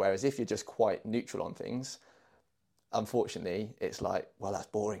 Whereas if you're just quite neutral on things, unfortunately, it's like, well, that's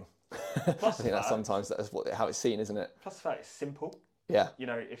boring. I think that's sometimes how it's seen, isn't it? Plus the fact it's simple. Yeah. You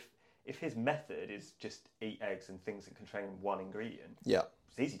know, if his method is just eat eggs and things that contain one ingredient, yeah,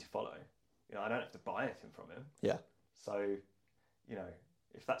 it's easy to follow. You know, I don't have to buy anything from him. Yeah. So, you know,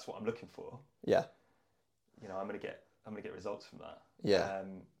 if that's what I'm looking for, yeah, you know, I'm gonna get results from that. Yeah.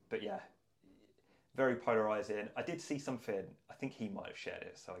 But yeah, very polarizing. I did see something. I think he might have shared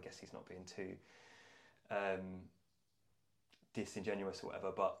it, so I guess he's not being too disingenuous or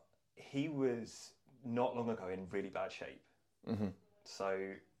whatever. But he was not long ago in really bad shape. Mm-hmm.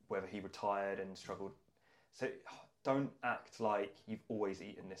 So whether he retired and struggled, so don't act like you've always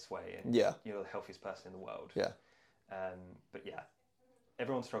eaten this way and yeah, you're the healthiest person in the world. Yeah. But yeah,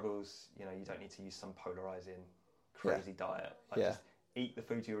 everyone struggles. You know, you don't need to use some polarizing, crazy diet. Like, just eat the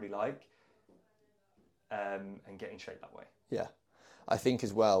food you already like, and get in shape that way. Yeah, I think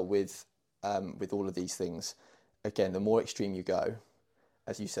as well with all of these things, again, the more extreme you go,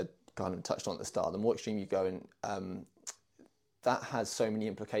 as you said, kind of touched on at the start, the more extreme you go, and that has so many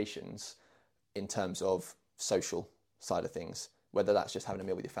implications in terms of social side of things, whether that's just having a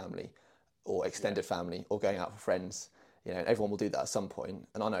meal with your family or extended family or going out with friends. You know, everyone will do that at some point.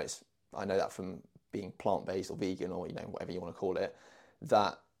 And I know that from being plant-based or vegan or, you know, whatever you want to call it,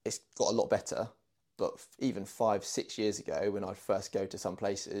 that it's got a lot better. But even 5-6 years ago, when I'd first go to some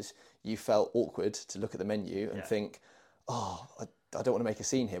places, you felt awkward to look at the menu and think, oh, I don't want to make a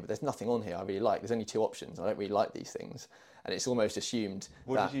scene here, but there's nothing on here I really like. There's only 2 options. I don't really like these things. And it's almost assumed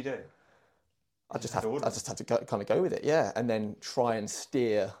What did you do? I just had to kind of go with it, yeah. And then try and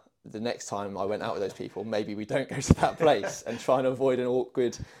steer the next time I went out with those people, maybe we don't go to that place, and try and avoid an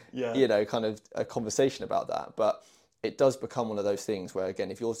awkward, you know, kind of a conversation about that. But it does become one of those things where,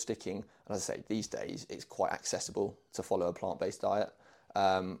 again, if you're sticking, and as I say, these days, it's quite accessible to follow a plant-based diet.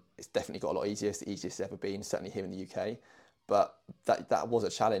 It's definitely got a lot easier. It's the easiest it's ever been, certainly here in the UK. But that was a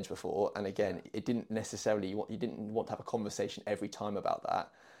challenge before. And again, it didn't necessarily, you didn't want to have a conversation every time about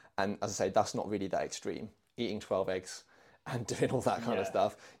that. And as I say, that's not really that extreme. Eating 12 eggs and doing all that kind of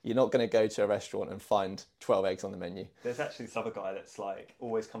stuff. You're not going to go to a restaurant and find 12 eggs on the menu. There's actually this other guy that's like,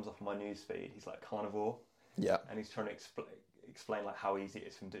 always comes up on my news feed. He's like carnivore. Yeah. And he's trying to explain like how easy it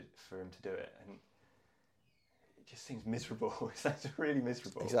is for him to do it. And it just seems miserable. It sounds really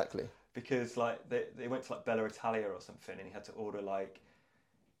miserable. Exactly. Because like they went to like Bella Italia or something, and he had to order like,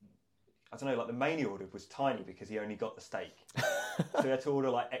 I don't know, like the main he ordered was tiny because he only got the steak. So he had to order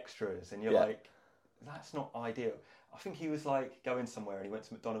like extras, and you're like, that's not ideal. I think he was like going somewhere and he went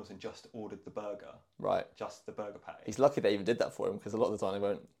to McDonald's and just ordered the burger. Right. Just the burger patty. He's lucky they even did that for him, because a lot of the time they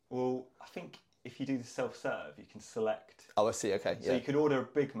won't. Well, I think if you do the self-serve, you can select. Oh, I see. Okay. So you could order a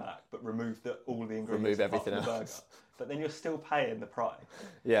Big Mac, but remove all the ingredients. Remove everything apart from the else. burger. But then you're still paying the price.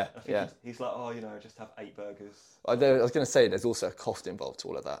 Yeah. I think he's like, oh, you know, just have 8 burgers. I was going to say, there's also a cost involved to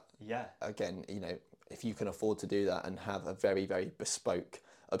all of that. Yeah. Again, you know, if you can afford to do that and have a very, very bespoke,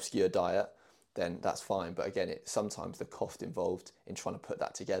 obscure diet, then that's fine. But again, sometimes the cost involved in trying to put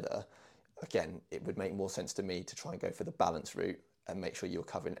that together, again, it would make more sense to me to try and go for the balance route and make sure you're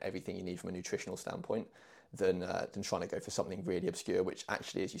covering everything you need from a nutritional standpoint than trying to go for something really obscure, which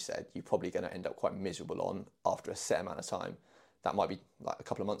actually, as you said, you're probably going to end up quite miserable on after a set amount of time. That might be like a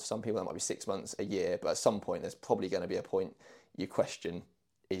couple of months for some people, that might be 6 months, a year, but at some point there's probably going to be a point you question,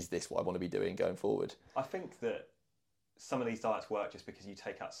 is this what I want to be doing going forward? I think that some of these diets work just because you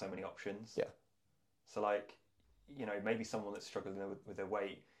take out so many options. Yeah. So like, you know, maybe someone that's struggling with their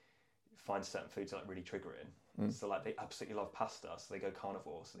weight finds certain foods like really triggering. So like they absolutely love pasta, so they go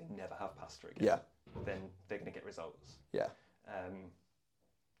carnivore, so they never have pasta again. Yeah. Then they're going to get results. Yeah.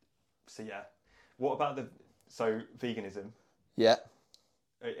 So yeah. What about veganism? Yeah.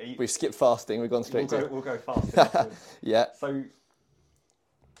 We've skipped fasting. We've gone straight to. We'll go fasting. Yeah. So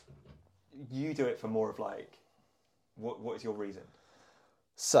you do it for more of like, what is your reason?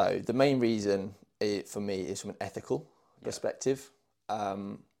 So the main reason for me is from an ethical perspective.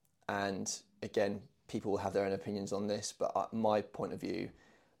 And again, people will have their own opinions on this, but my point of view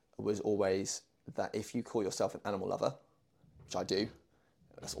was always that if you call yourself an animal lover, which I do,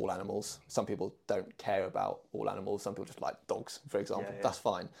 that's all animals. Some people don't care about all animals. Some people just like dogs, for example. Yeah, yeah. That's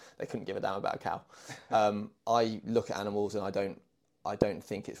fine. They couldn't give a damn about a cow. I look at animals and I don't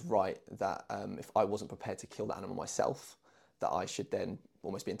think it's right that if I wasn't prepared to kill the animal myself, that I should then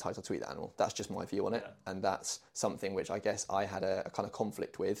almost be entitled to eat the animal. That's just my view on it. Yeah. And that's something which I guess I had a kind of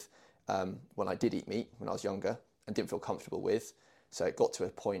conflict with when I did eat meat when I was younger and didn't feel comfortable with. So it got to a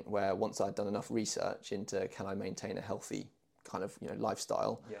point where once I'd done enough research into can I maintain a healthy kind of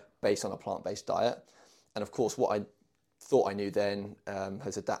lifestyle based on a plant-based diet, and of course what I thought I knew then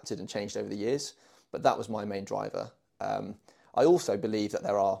has adapted and changed over the years, but that was my main driver. I also believe that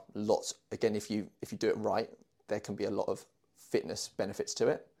there are lots, again, if you do it right, there can be a lot of fitness benefits to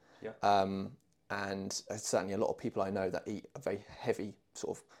it. And certainly a lot of people I know that eat a very heavy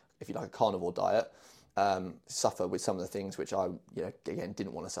sort of, if you like, a carnivore diet, suffer with some of the things which I, again,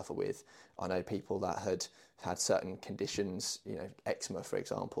 didn't want to suffer with. I know people that had certain conditions, eczema, for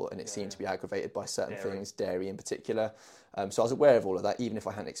example, and it seemed to be aggravated by certain things, dairy in particular. So I was aware of all of that, even if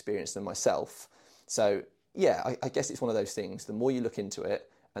I hadn't experienced them myself. So yeah, I guess it's one of those things. The more you look into it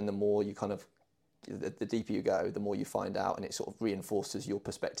and the more you kind of, the deeper you go, the more you find out, and it sort of reinforces your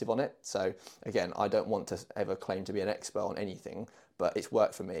perspective on it. So again, I don't want to ever claim to be an expert on anything, but it's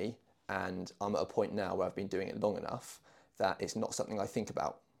worked for me. And I'm at a point now where I've been doing it long enough that it's not something I think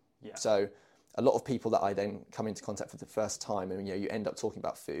about. So a lot of people that I then come into contact for the first time, and you end up talking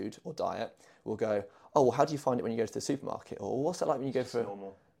about food or diet, will go, oh, well, how do you find it when you go to the supermarket? Or what's it like when you go for...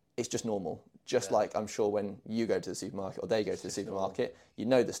 normal. It's just normal. Just like I'm sure when you go to the supermarket or they go to the supermarket, you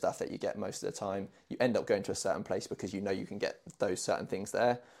know the stuff that you get most of the time. You end up going to a certain place because you know you can get those certain things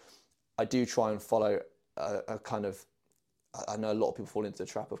there. I do try and follow a kind of... I know a lot of people fall into the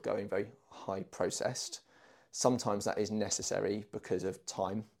trap of going very high processed. Sometimes that is necessary because of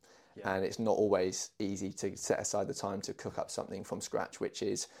time, and it's not always easy to set aside the time to cook up something from scratch, which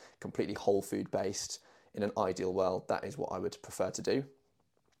is completely whole food based. In an ideal world, that is what I would prefer to do.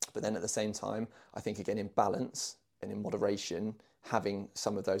 But then at the same time, I think again in balance and in moderation, having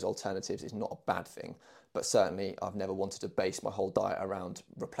some of those alternatives is not a bad thing. But certainly I've never wanted to base my whole diet around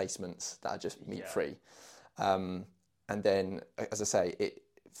replacements that are just meat free. And then, as I say,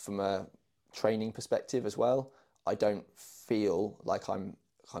 from a training perspective as well, I don't feel like I'm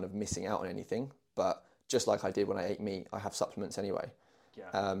kind of missing out on anything. But just like I did when I ate meat, I have supplements anyway.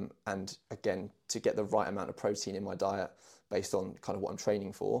 And again, to get the right amount of protein in my diet based on kind of what I'm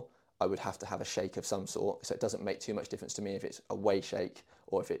training for, I would have to have a shake of some sort. So it doesn't make too much difference to me if it's a whey shake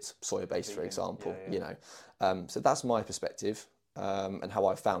or if it's soya-based, for example. So that's my perspective and how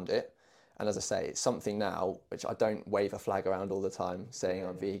I found it. And as I say, it's something now which I don't wave a flag around all the time saying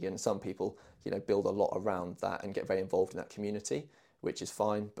I'm vegan. Some people, build a lot around that and get very involved in that community, which is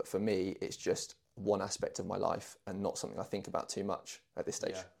fine. But for me, it's just one aspect of my life and not something I think about too much at this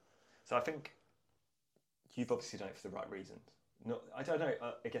stage. So I think you've obviously done it for the right reasons. I don't know,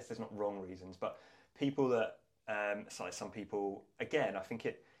 I guess there's not wrong reasons, but people that, some people, again, I think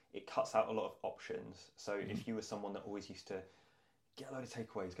it cuts out a lot of options. So if you were someone that always used to get a load of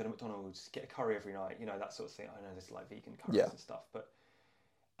takeaways, go to McDonald's, get a curry every night, that sort of thing. I know there's like vegan curries and stuff,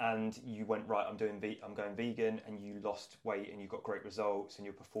 and you went, right, I'm going vegan, and you lost weight and you got great results and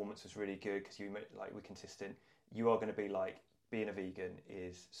your performance was really good because you were consistent. You are going to be like, being a vegan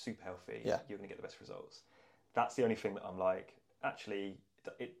is super healthy. You're going to get the best results. That's the only thing that I'm like, actually,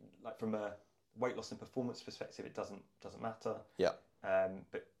 it like from a weight loss and performance perspective, it doesn't matter.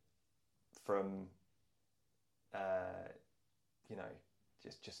 But from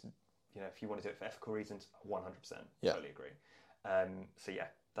just if you want to do it for ethical reasons, 100%, totally agree. So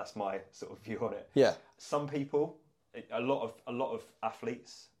that's my sort of view on it. Some people, a lot of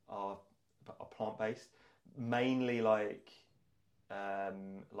athletes are plant-based, mainly like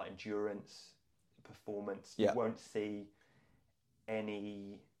endurance, performance. You won't see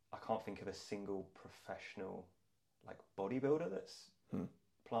any. I can't think of a single professional like bodybuilder that's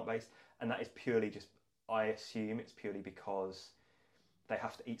plant-based, and that is purely just. I assume it's purely because they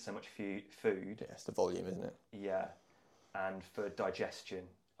have to eat so much food. Yeah, it's the volume, isn't it? Yeah, and for digestion,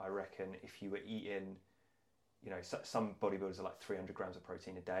 I reckon if you were eating, some bodybuilders are like 300 grams of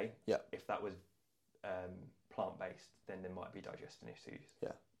protein a day. If that was plant-based, then there might be digestion issues.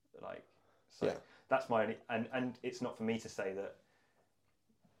 That's my only, and it's not for me to say that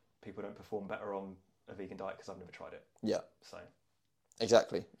people don't perform better on a vegan diet because I've never tried it. So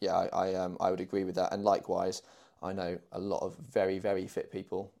exactly. I would agree with that. And likewise, I know a lot of very, very fit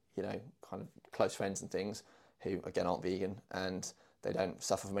people, kind of close friends and things who again aren't vegan, and they don't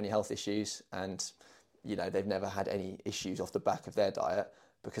suffer from any health issues, and they've never had any issues off the back of their diet,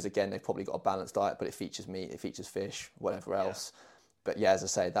 because again, they've probably got a balanced diet, but it features meat, it features fish, whatever else. But yeah, as I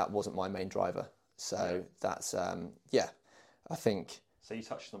say, that wasn't my main driver. So that's I think. So you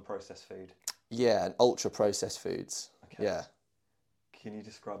touched on processed food. Yeah, and ultra processed foods. Okay. Yeah. Can you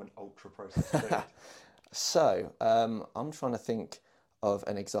describe an ultra processed food? So I'm trying to think of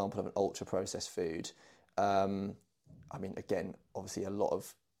an example of an ultra processed food. I mean, again, obviously a lot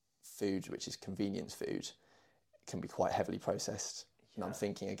of food which is convenience food can be quite heavily processed. And I'm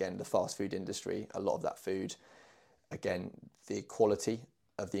thinking, again, the fast food industry, a lot of that food, again, the quality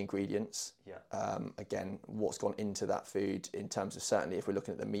of the ingredients, again, what's gone into that food in terms of, certainly if we're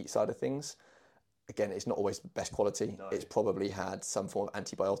looking at the meat side of things, again, it's not always best quality. No. It's probably had some form of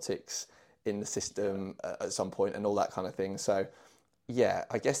antibiotics in the system at some point and all that kind of thing. So, yeah,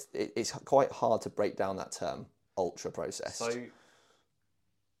 I guess it's quite hard to break down that term, ultra processed. So,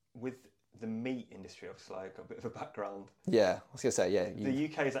 with the meat industry, obviously, I've got a bit of a background. Yeah, I was going to say, The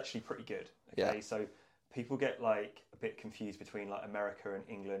UK is actually pretty good. Okay, so people get like a bit confused between like America and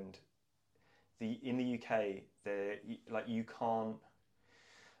England. In the UK, you can't.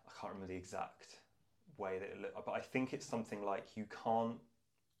 I can't remember the exact way that it looked, but I think it's something like you can't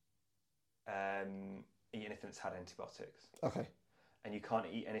eat anything that's had antibiotics. Okay. And you can't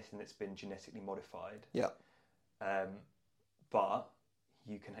eat anything that's been genetically modified. Yeah. But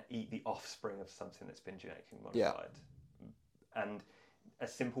you can eat the offspring of something that's been genetically modified. Yeah. And a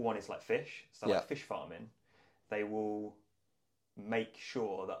simple one is like fish. So like fish farming, they will make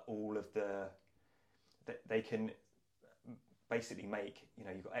sure that all of that they can basically make,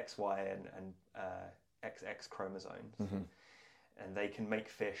 you've got X, Y, and XX chromosomes, and they can make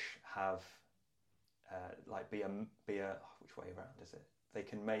fish have be a which way around is it? They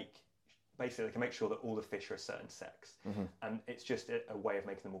can make sure that all the fish are a certain sex, and it's just a way of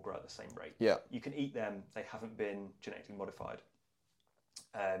making them all grow at the same rate. Yeah, you can eat them; they haven't been genetically modified.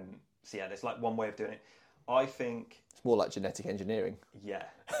 So yeah, there's like one way of doing it. I think it's more like genetic engineering. Yeah,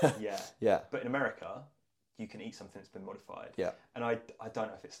 yeah, yeah. But in America, you can eat something that's been modified. Yeah. And I don't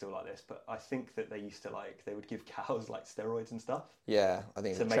know if it's still like this, but I think that they used to they would give cows like steroids and stuff. Yeah, I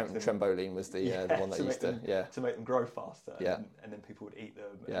think Trembolene was the one that used to to make them grow faster. Yeah. And then people would eat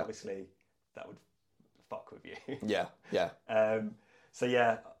them. And obviously, that would fuck with you. Yeah, yeah. So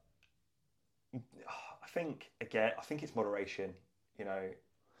yeah, I think it's moderation.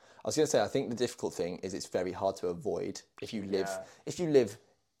 I was going to say, I think the difficult thing is it's very hard to avoid if you live,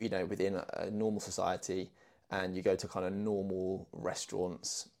 within a normal society, and you go to kind of normal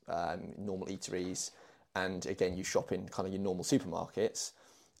restaurants, normal eateries, and again, you shop in kind of your normal supermarkets.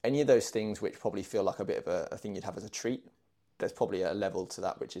 Any of those things which probably feel like a bit of a thing you'd have as a treat, there's probably a level to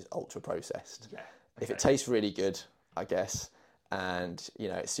that which is ultra processed. Yeah. Okay. If it tastes really good, I guess, and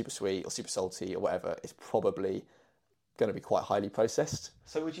it's super sweet or super salty or whatever, it's probably going to be quite highly processed.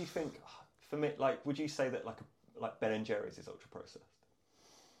 So would you think, for me, would you say that like Ben and Jerry's is ultra processed?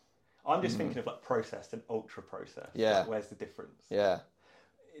 I'm just thinking of like processed and ultra processed. Yeah. Like, where's the difference? Yeah.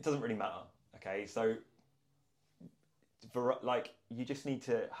 It doesn't really matter. Okay, so you just need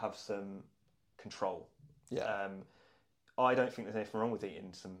to have some control. Yeah. I don't think there's anything wrong with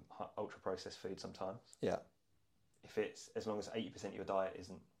eating some ultra processed food sometimes. Yeah. If it's as long as 80% of your diet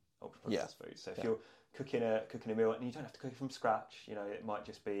isn't ultra processed food. So if you're cooking a meal, and you don't have to cook it from scratch, it might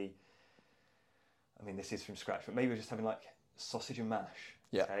just be. I mean, this is from scratch, but maybe we're just having like sausage and mash.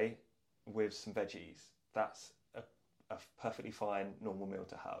 Yeah. Okay. With some veggies, that's a perfectly fine normal meal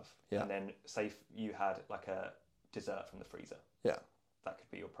to have. Yeah. And then say if you had like a dessert from the freezer. Yeah. That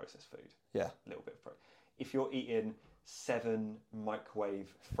could be your processed food. Yeah. A little bit of if you're eating 7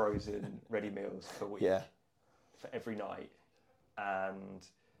 microwave frozen ready meals per week for every night, and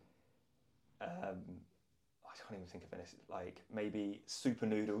I can't even think of anything, like maybe super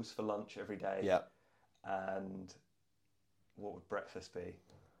noodles for lunch every day. Yeah. And what would breakfast be?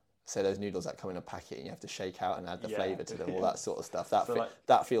 So those noodles that come in a packet and you have to shake out and add the flavour to them, all that sort of stuff.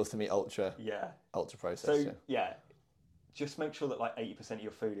 That feels to me ultra processed. So just make sure that like 80% of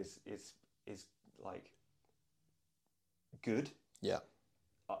your food is like good. Yeah.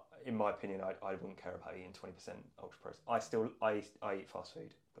 In my opinion, I wouldn't care about eating 20% ultra processed. I eat fast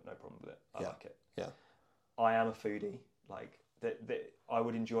food, but no problem with it. I like it. Yeah. I am a foodie. Like I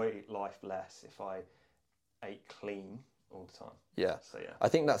would enjoy life less if I ate clean all the time. Yeah. So yeah. I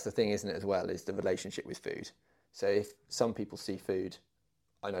think that's the thing, isn't it, as well, is the relationship with food. So if some people see food,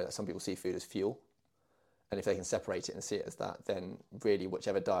 I know that some people see food as fuel, and if they can separate it and see it as that, then really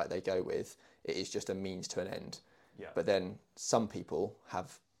whichever diet they go with, it is just a means to an end. Yeah. But then some people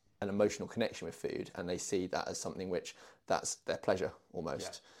have an emotional connection with food, and they see that as something which that's their pleasure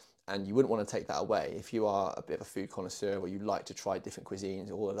almost. And you wouldn't want to take that away. If you are a bit of a food connoisseur or you like to try different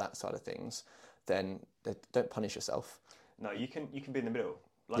cuisines, all of that side of things, then don't punish yourself. No, you can be in the middle.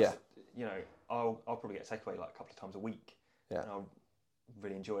 Like, you know, I'll probably get a takeaway like a couple of times a week, and I'll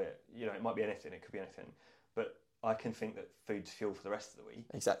really enjoy it. You know, it might be anything, it could be anything, but I can think that food's fuel for the rest of the week.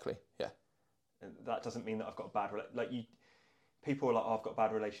 Exactly. Yeah. And that doesn't mean that I've got a bad people are like, oh, I've got a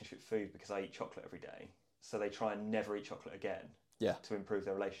bad relationship with food because I eat chocolate every day, so they try and never eat chocolate again. Yeah. To improve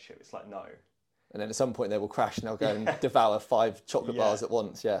their relationship. It's like, no. And then at some point they will crash and they'll go and devour 5 chocolate bars at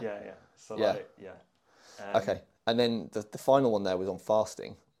once. Yeah. Yeah. So Okay. And then the final one there was on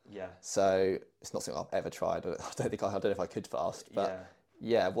fasting. Yeah. So it's not something I've ever tried. I don't know if I could fast, but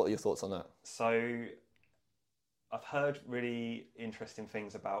what are your thoughts on that? So I've heard really interesting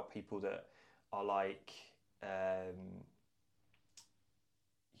things about people that are like,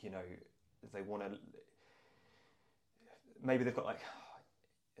 you know, they want to, maybe they've got like,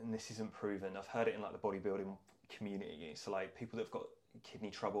 and this isn't proven, I've heard it in like the bodybuilding community. So like people that have got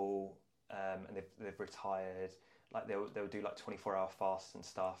kidney trouble, and they've retired, like they'll do like 24-hour fasts and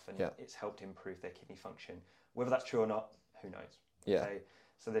stuff, and it's helped improve their kidney function. Whether that's true or not, who knows? Yeah. Okay?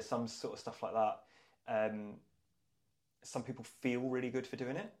 So there's some sort of stuff like that. Some people feel really good for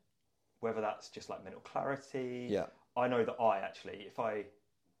doing it, whether that's just like mental clarity. Yeah. I know that if I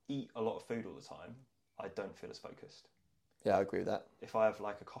eat a lot of food all the time, I don't feel as focused. Yeah, I agree with that. If I have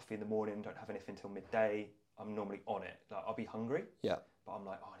like a coffee in the morning, don't have anything till midday, I'm normally on it. Like I'll be hungry. Yeah. But I'm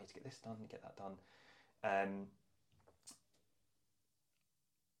like, oh, I need to get this done, get that done.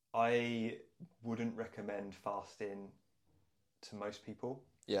 I wouldn't recommend fasting to most people.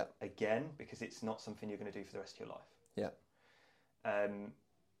 Yeah. Again, because it's not something you're going to do for the rest of your life. Yeah.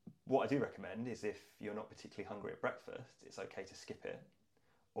 What I do recommend is if you're not particularly hungry at breakfast, it's okay to skip it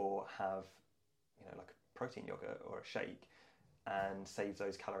or have, you know, like a protein yogurt or a shake and save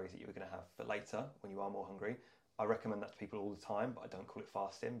those calories that you were going to have for later when you are more hungry. I recommend that to people all the time, but I don't call it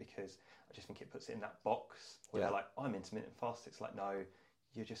fasting because I just think it puts it in that box where they're like, I'm intermittent fast. It's like, no,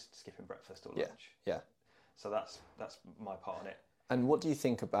 you're just skipping breakfast or lunch. Yeah. So that's my part on it. And what do you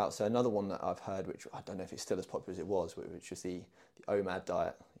think about, so another one that I've heard, which I don't know if it's still as popular as it was, which was the OMAD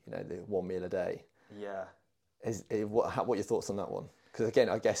diet, you know, the 1 meal a day. Yeah. What are your thoughts on that one? Because again,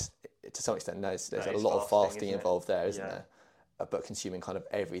 I guess to some extent there's a lot of fasting involved there, isn't there? But consuming kind of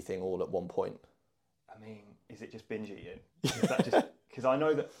everything all at one point. I mean, is it just binge eating? Is that just because I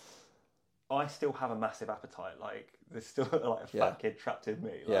know that I still have a massive appetite. Like there's still like a fat kid trapped in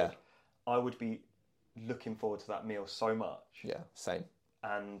me. Like, I would be looking forward to that meal so much. Yeah, same.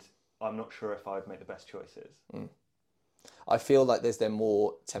 And I'm not sure if I'd make the best choices. I feel like there's then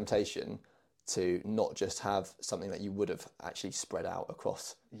more temptation to not just have something that you would have actually spread out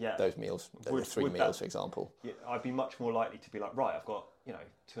across those meals, the 3 meals, for example. Yeah, I'd be much more likely to be like, right, I've got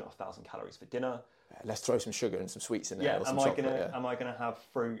 2,500 calories for dinner. Let's throw some sugar and some sweets in there. Or am I gonna have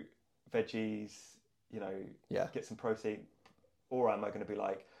fruit, veggies, get some protein, or am I gonna be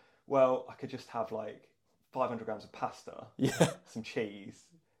like, well, I could just have like 500 grams of pasta, some cheese,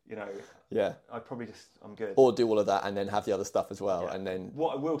 I'm good. Or do all of that and then have the other stuff as well, and then.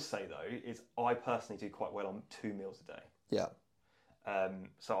 What I will say though is I personally do quite well on 2 meals a day. Yeah.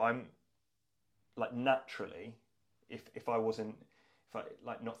 So I'm like naturally, if I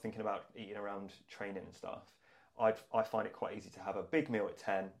like not thinking about eating around training and stuff, I find it quite easy to have a big meal at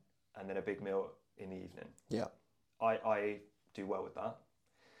 10 and then a big meal in the evening. Yeah. I do well with that.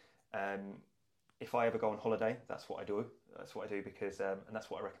 If I ever go on holiday, that's what I do. Because, and that's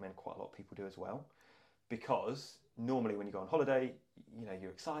what I recommend quite a lot of people do as well. Because normally when you go on holiday,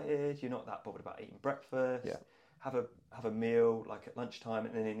 you're excited, you're not that bothered about eating breakfast. Yeah. Have a meal like at lunchtime,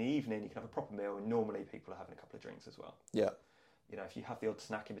 and then in the evening you can have a proper meal, and normally people are having a couple of drinks as well. Yeah. If you have the odd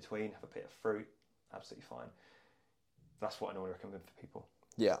snack in between, have a bit of fruit, absolutely fine. That's what I normally recommend for people.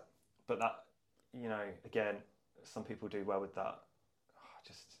 Yeah. But that, again, some people do well with that.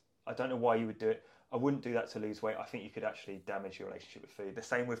 I don't know why you would do it. I wouldn't do that to lose weight. I think you could actually damage your relationship with food. The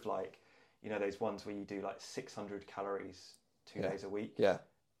same with those ones where you do like 600 calories 2 days a week. Yeah.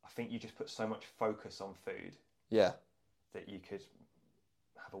 I think you just put so much focus on food. Yeah. That you could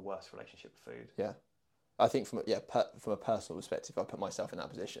have a worse relationship with food. Yeah. I think from a personal perspective, I put myself in that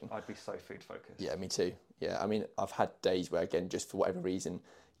position. I'd be so food focused. Yeah, me too. Yeah, I mean, I've had days where, again, just for whatever reason,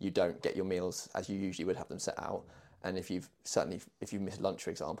 you don't get your meals as you usually would have them set out. And if you miss lunch,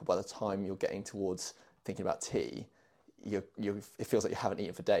 for example, by the time you're getting towards thinking about tea, it feels like you haven't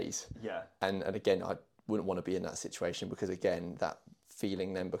eaten for days. Yeah. And again, I wouldn't want to be in that situation because, again, that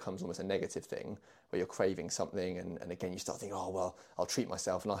feeling then becomes almost a negative thing where you're craving something, and again you start thinking, oh well, I'll treat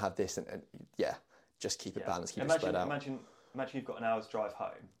myself and I'll have this, and yeah, just keep it balanced, keep it spread out. Imagine you've got an hour's drive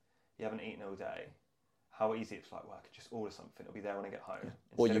home, you haven't eaten all day. How easy it's like, well, I could just order something, it'll be there when I get home. Yeah.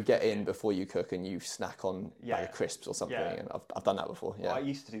 Or you get in before you cook and you snack on like a crisps or something, and I've done that before. Yeah, well, I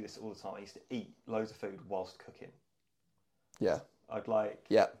used to do this all the time. I used to eat loads of food whilst cooking. Yeah, I'd like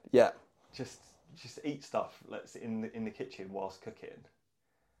just eat stuff in the kitchen whilst cooking.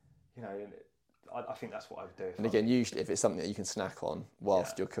 You know, I think that's what I would do. And again, usually if it's something that you can snack on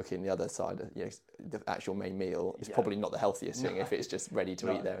whilst you're cooking the other side, the actual main meal, it's probably not the healthiest thing if it's just ready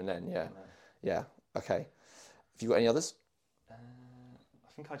to eat there and then. Yeah, yeah. Okay. Have you got any others? I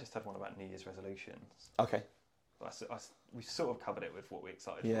think I just had one about New Year's resolutions. Okay. We sort of covered it with what we're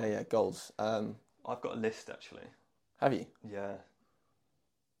excited for. Yeah, goals. I've got a list actually. Have you? Yeah.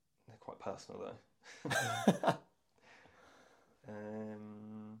 They're quite personal though.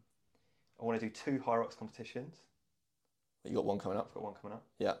 I want to do 2 High Rocks competitions. You got one coming up? I've got one coming up.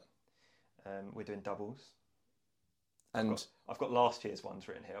 Yeah. We're doing doubles. And I've got last year's ones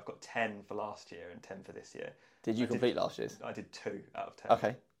written here. I've got 10 for last year and 10 for this year. Did you complete last year's? I did 2 out of 10.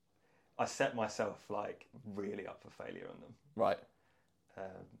 Okay. I set myself like really up for failure on them. Right.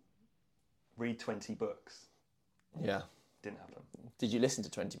 Read 20 books. Yeah. Didn't happen. Did you listen to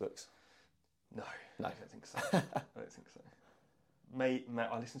 20 books? No. I don't think so. I don't think so.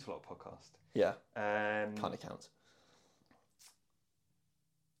 I listen to a lot of podcasts. Yeah. Kind of counts.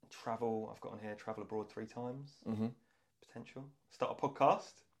 Travel, I've got on here, travel abroad 3 times. Mm-hmm. Potential. Start a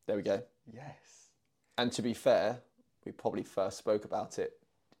podcast. There we go. Yes. And to be fair, we probably first spoke about it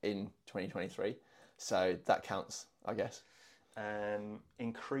in 2023. So that counts, I guess.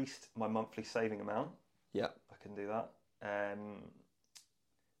 Increased my monthly saving amount. Yeah. I can do that.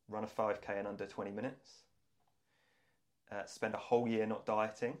 Run a 5K in under 20 minutes. Spend a whole year not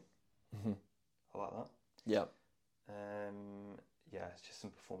dieting. Mm-hmm. I like that. Yeah. It's just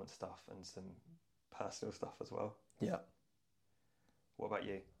some performance stuff and some personal stuff as well. Yeah. What about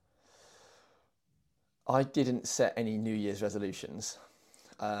you? I didn't set any New Year's resolutions.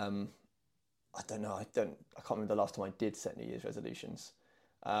 I don't know. I can't remember the last time I did set New Year's resolutions.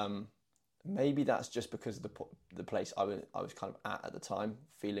 Maybe that's just because of the place I was kind of at the time,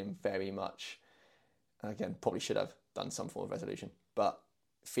 feeling very much. Again, probably should have done some form of resolution, but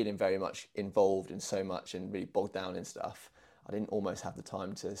feeling very much involved in so much and really bogged down in stuff. I didn't almost have the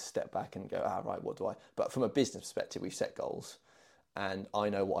time to step back and go, right, what do I? But from a business perspective, we've set goals, and I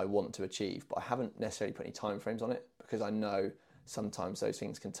know what I want to achieve, but I haven't necessarily put any time frames on it because I know sometimes those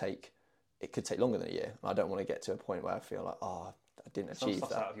things could take longer than a year. And I don't want to get to a point where I feel like, I didn't achieve that. Some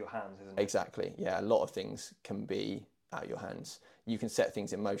stuff's out of your hands, isn't it? Exactly. Yeah, a lot of things can be out of your hands. You can set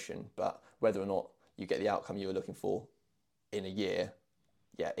things in motion, but whether or not you get the outcome you were looking for in a year,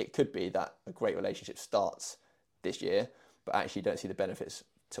 it could be that a great relationship starts this year, but actually you don't see the benefits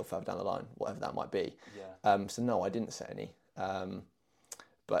till further down the line, whatever that might be. Yeah. So no, I didn't set any.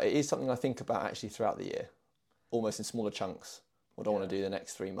 But it is something I think about actually throughout the year, almost in smaller chunks. What do I want to do the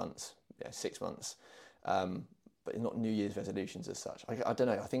next 3 months, 6 months? But not New Year's resolutions as such. I don't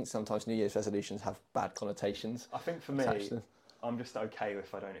know. I think sometimes New Year's resolutions have bad connotations. I think for me, I'm just okay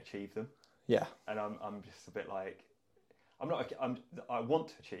if I don't achieve them. Yeah. And I'm just a bit like, I want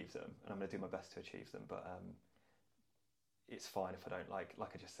to achieve them, and I'm going to do my best to achieve them. But it's fine if I don't, like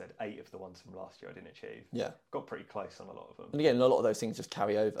I just said, 8 of the ones from last year I didn't achieve. Yeah. Got pretty close on a lot of them. And again, a lot of those things just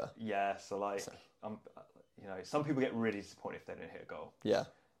carry over. Yeah. So some people get really disappointed if they don't hit a goal. Yeah.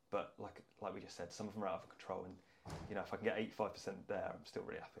 But like we just said, some of them are out of control, and if I can get 85% there, I'm still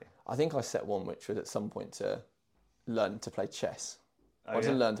really happy. I think I set one which was at some point to learn to play chess. Oh, I wanted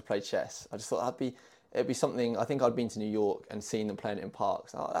to learn to play chess. I just thought it'd be something. I think I'd been to New York and seen them playing it in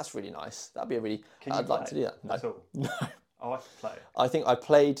parks. Oh, that's really nice. That'd be I'd like to do that. No. At all? No. Oh, I can play. I think I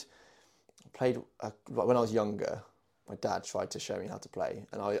played when I was younger. My dad tried to show me how to play,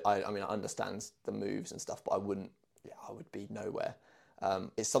 and I mean I understand the moves and stuff, but I would be nowhere.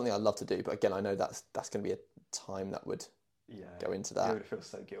 It's something I'd love to do, but again, I know that's going to be a time that would go into that. You would feel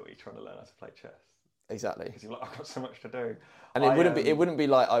so guilty trying to learn how to play chess. Exactly. Because you're like, I've got so much to do. And it wouldn't be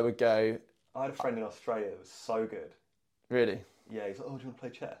like I would go. I had a friend in Australia that was so good. Really? Yeah, he's like, do you want to play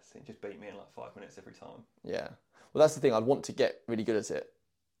chess? And he just beat me in like 5 minutes every time. Yeah. Well, that's the thing. I'd want to get really good at it,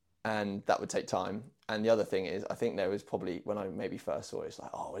 and that would take time. And the other thing is, I think there was probably, when I maybe first saw it, it's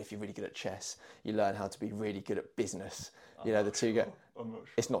like, if you're really good at chess, you learn how to be really good at business. I'm not sure.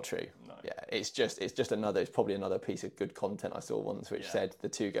 It's not true. No. Yeah, it's probably another piece of good content I saw once, which said the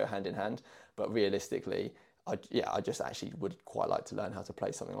two go hand in hand. But realistically, I just actually would quite like to learn how to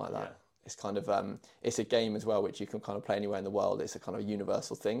play something like that. It's kind of it's a game as well, which you can kind of play anywhere in the world. It's a kind of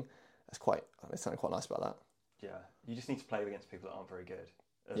universal thing. There's something quite nice about that. Yeah, you just need to play against people that aren't very good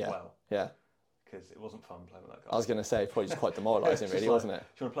as Yeah. well. Yeah. Because it wasn't fun playing with that guy. I was going to say, probably just quite demoralising, really, like, wasn't it?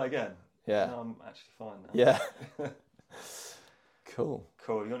 Do you want to play again? Yeah. No, I'm actually fine now. Yeah. Cool.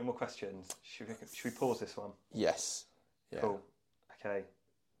 Cool. You got any more questions? Should we pause this one? Yes. Yeah. Cool. Okay.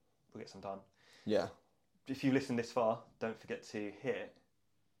 We'll get some done. Yeah. If you listen this far, don't forget to hit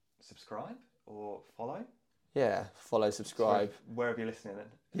subscribe or follow. Yeah. Follow, subscribe. Wherever you're listening.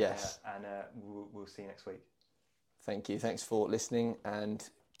 Yes. And we'll see you next week. Thank you. Thanks for listening, and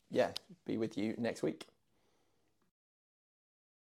yeah, be with you next week.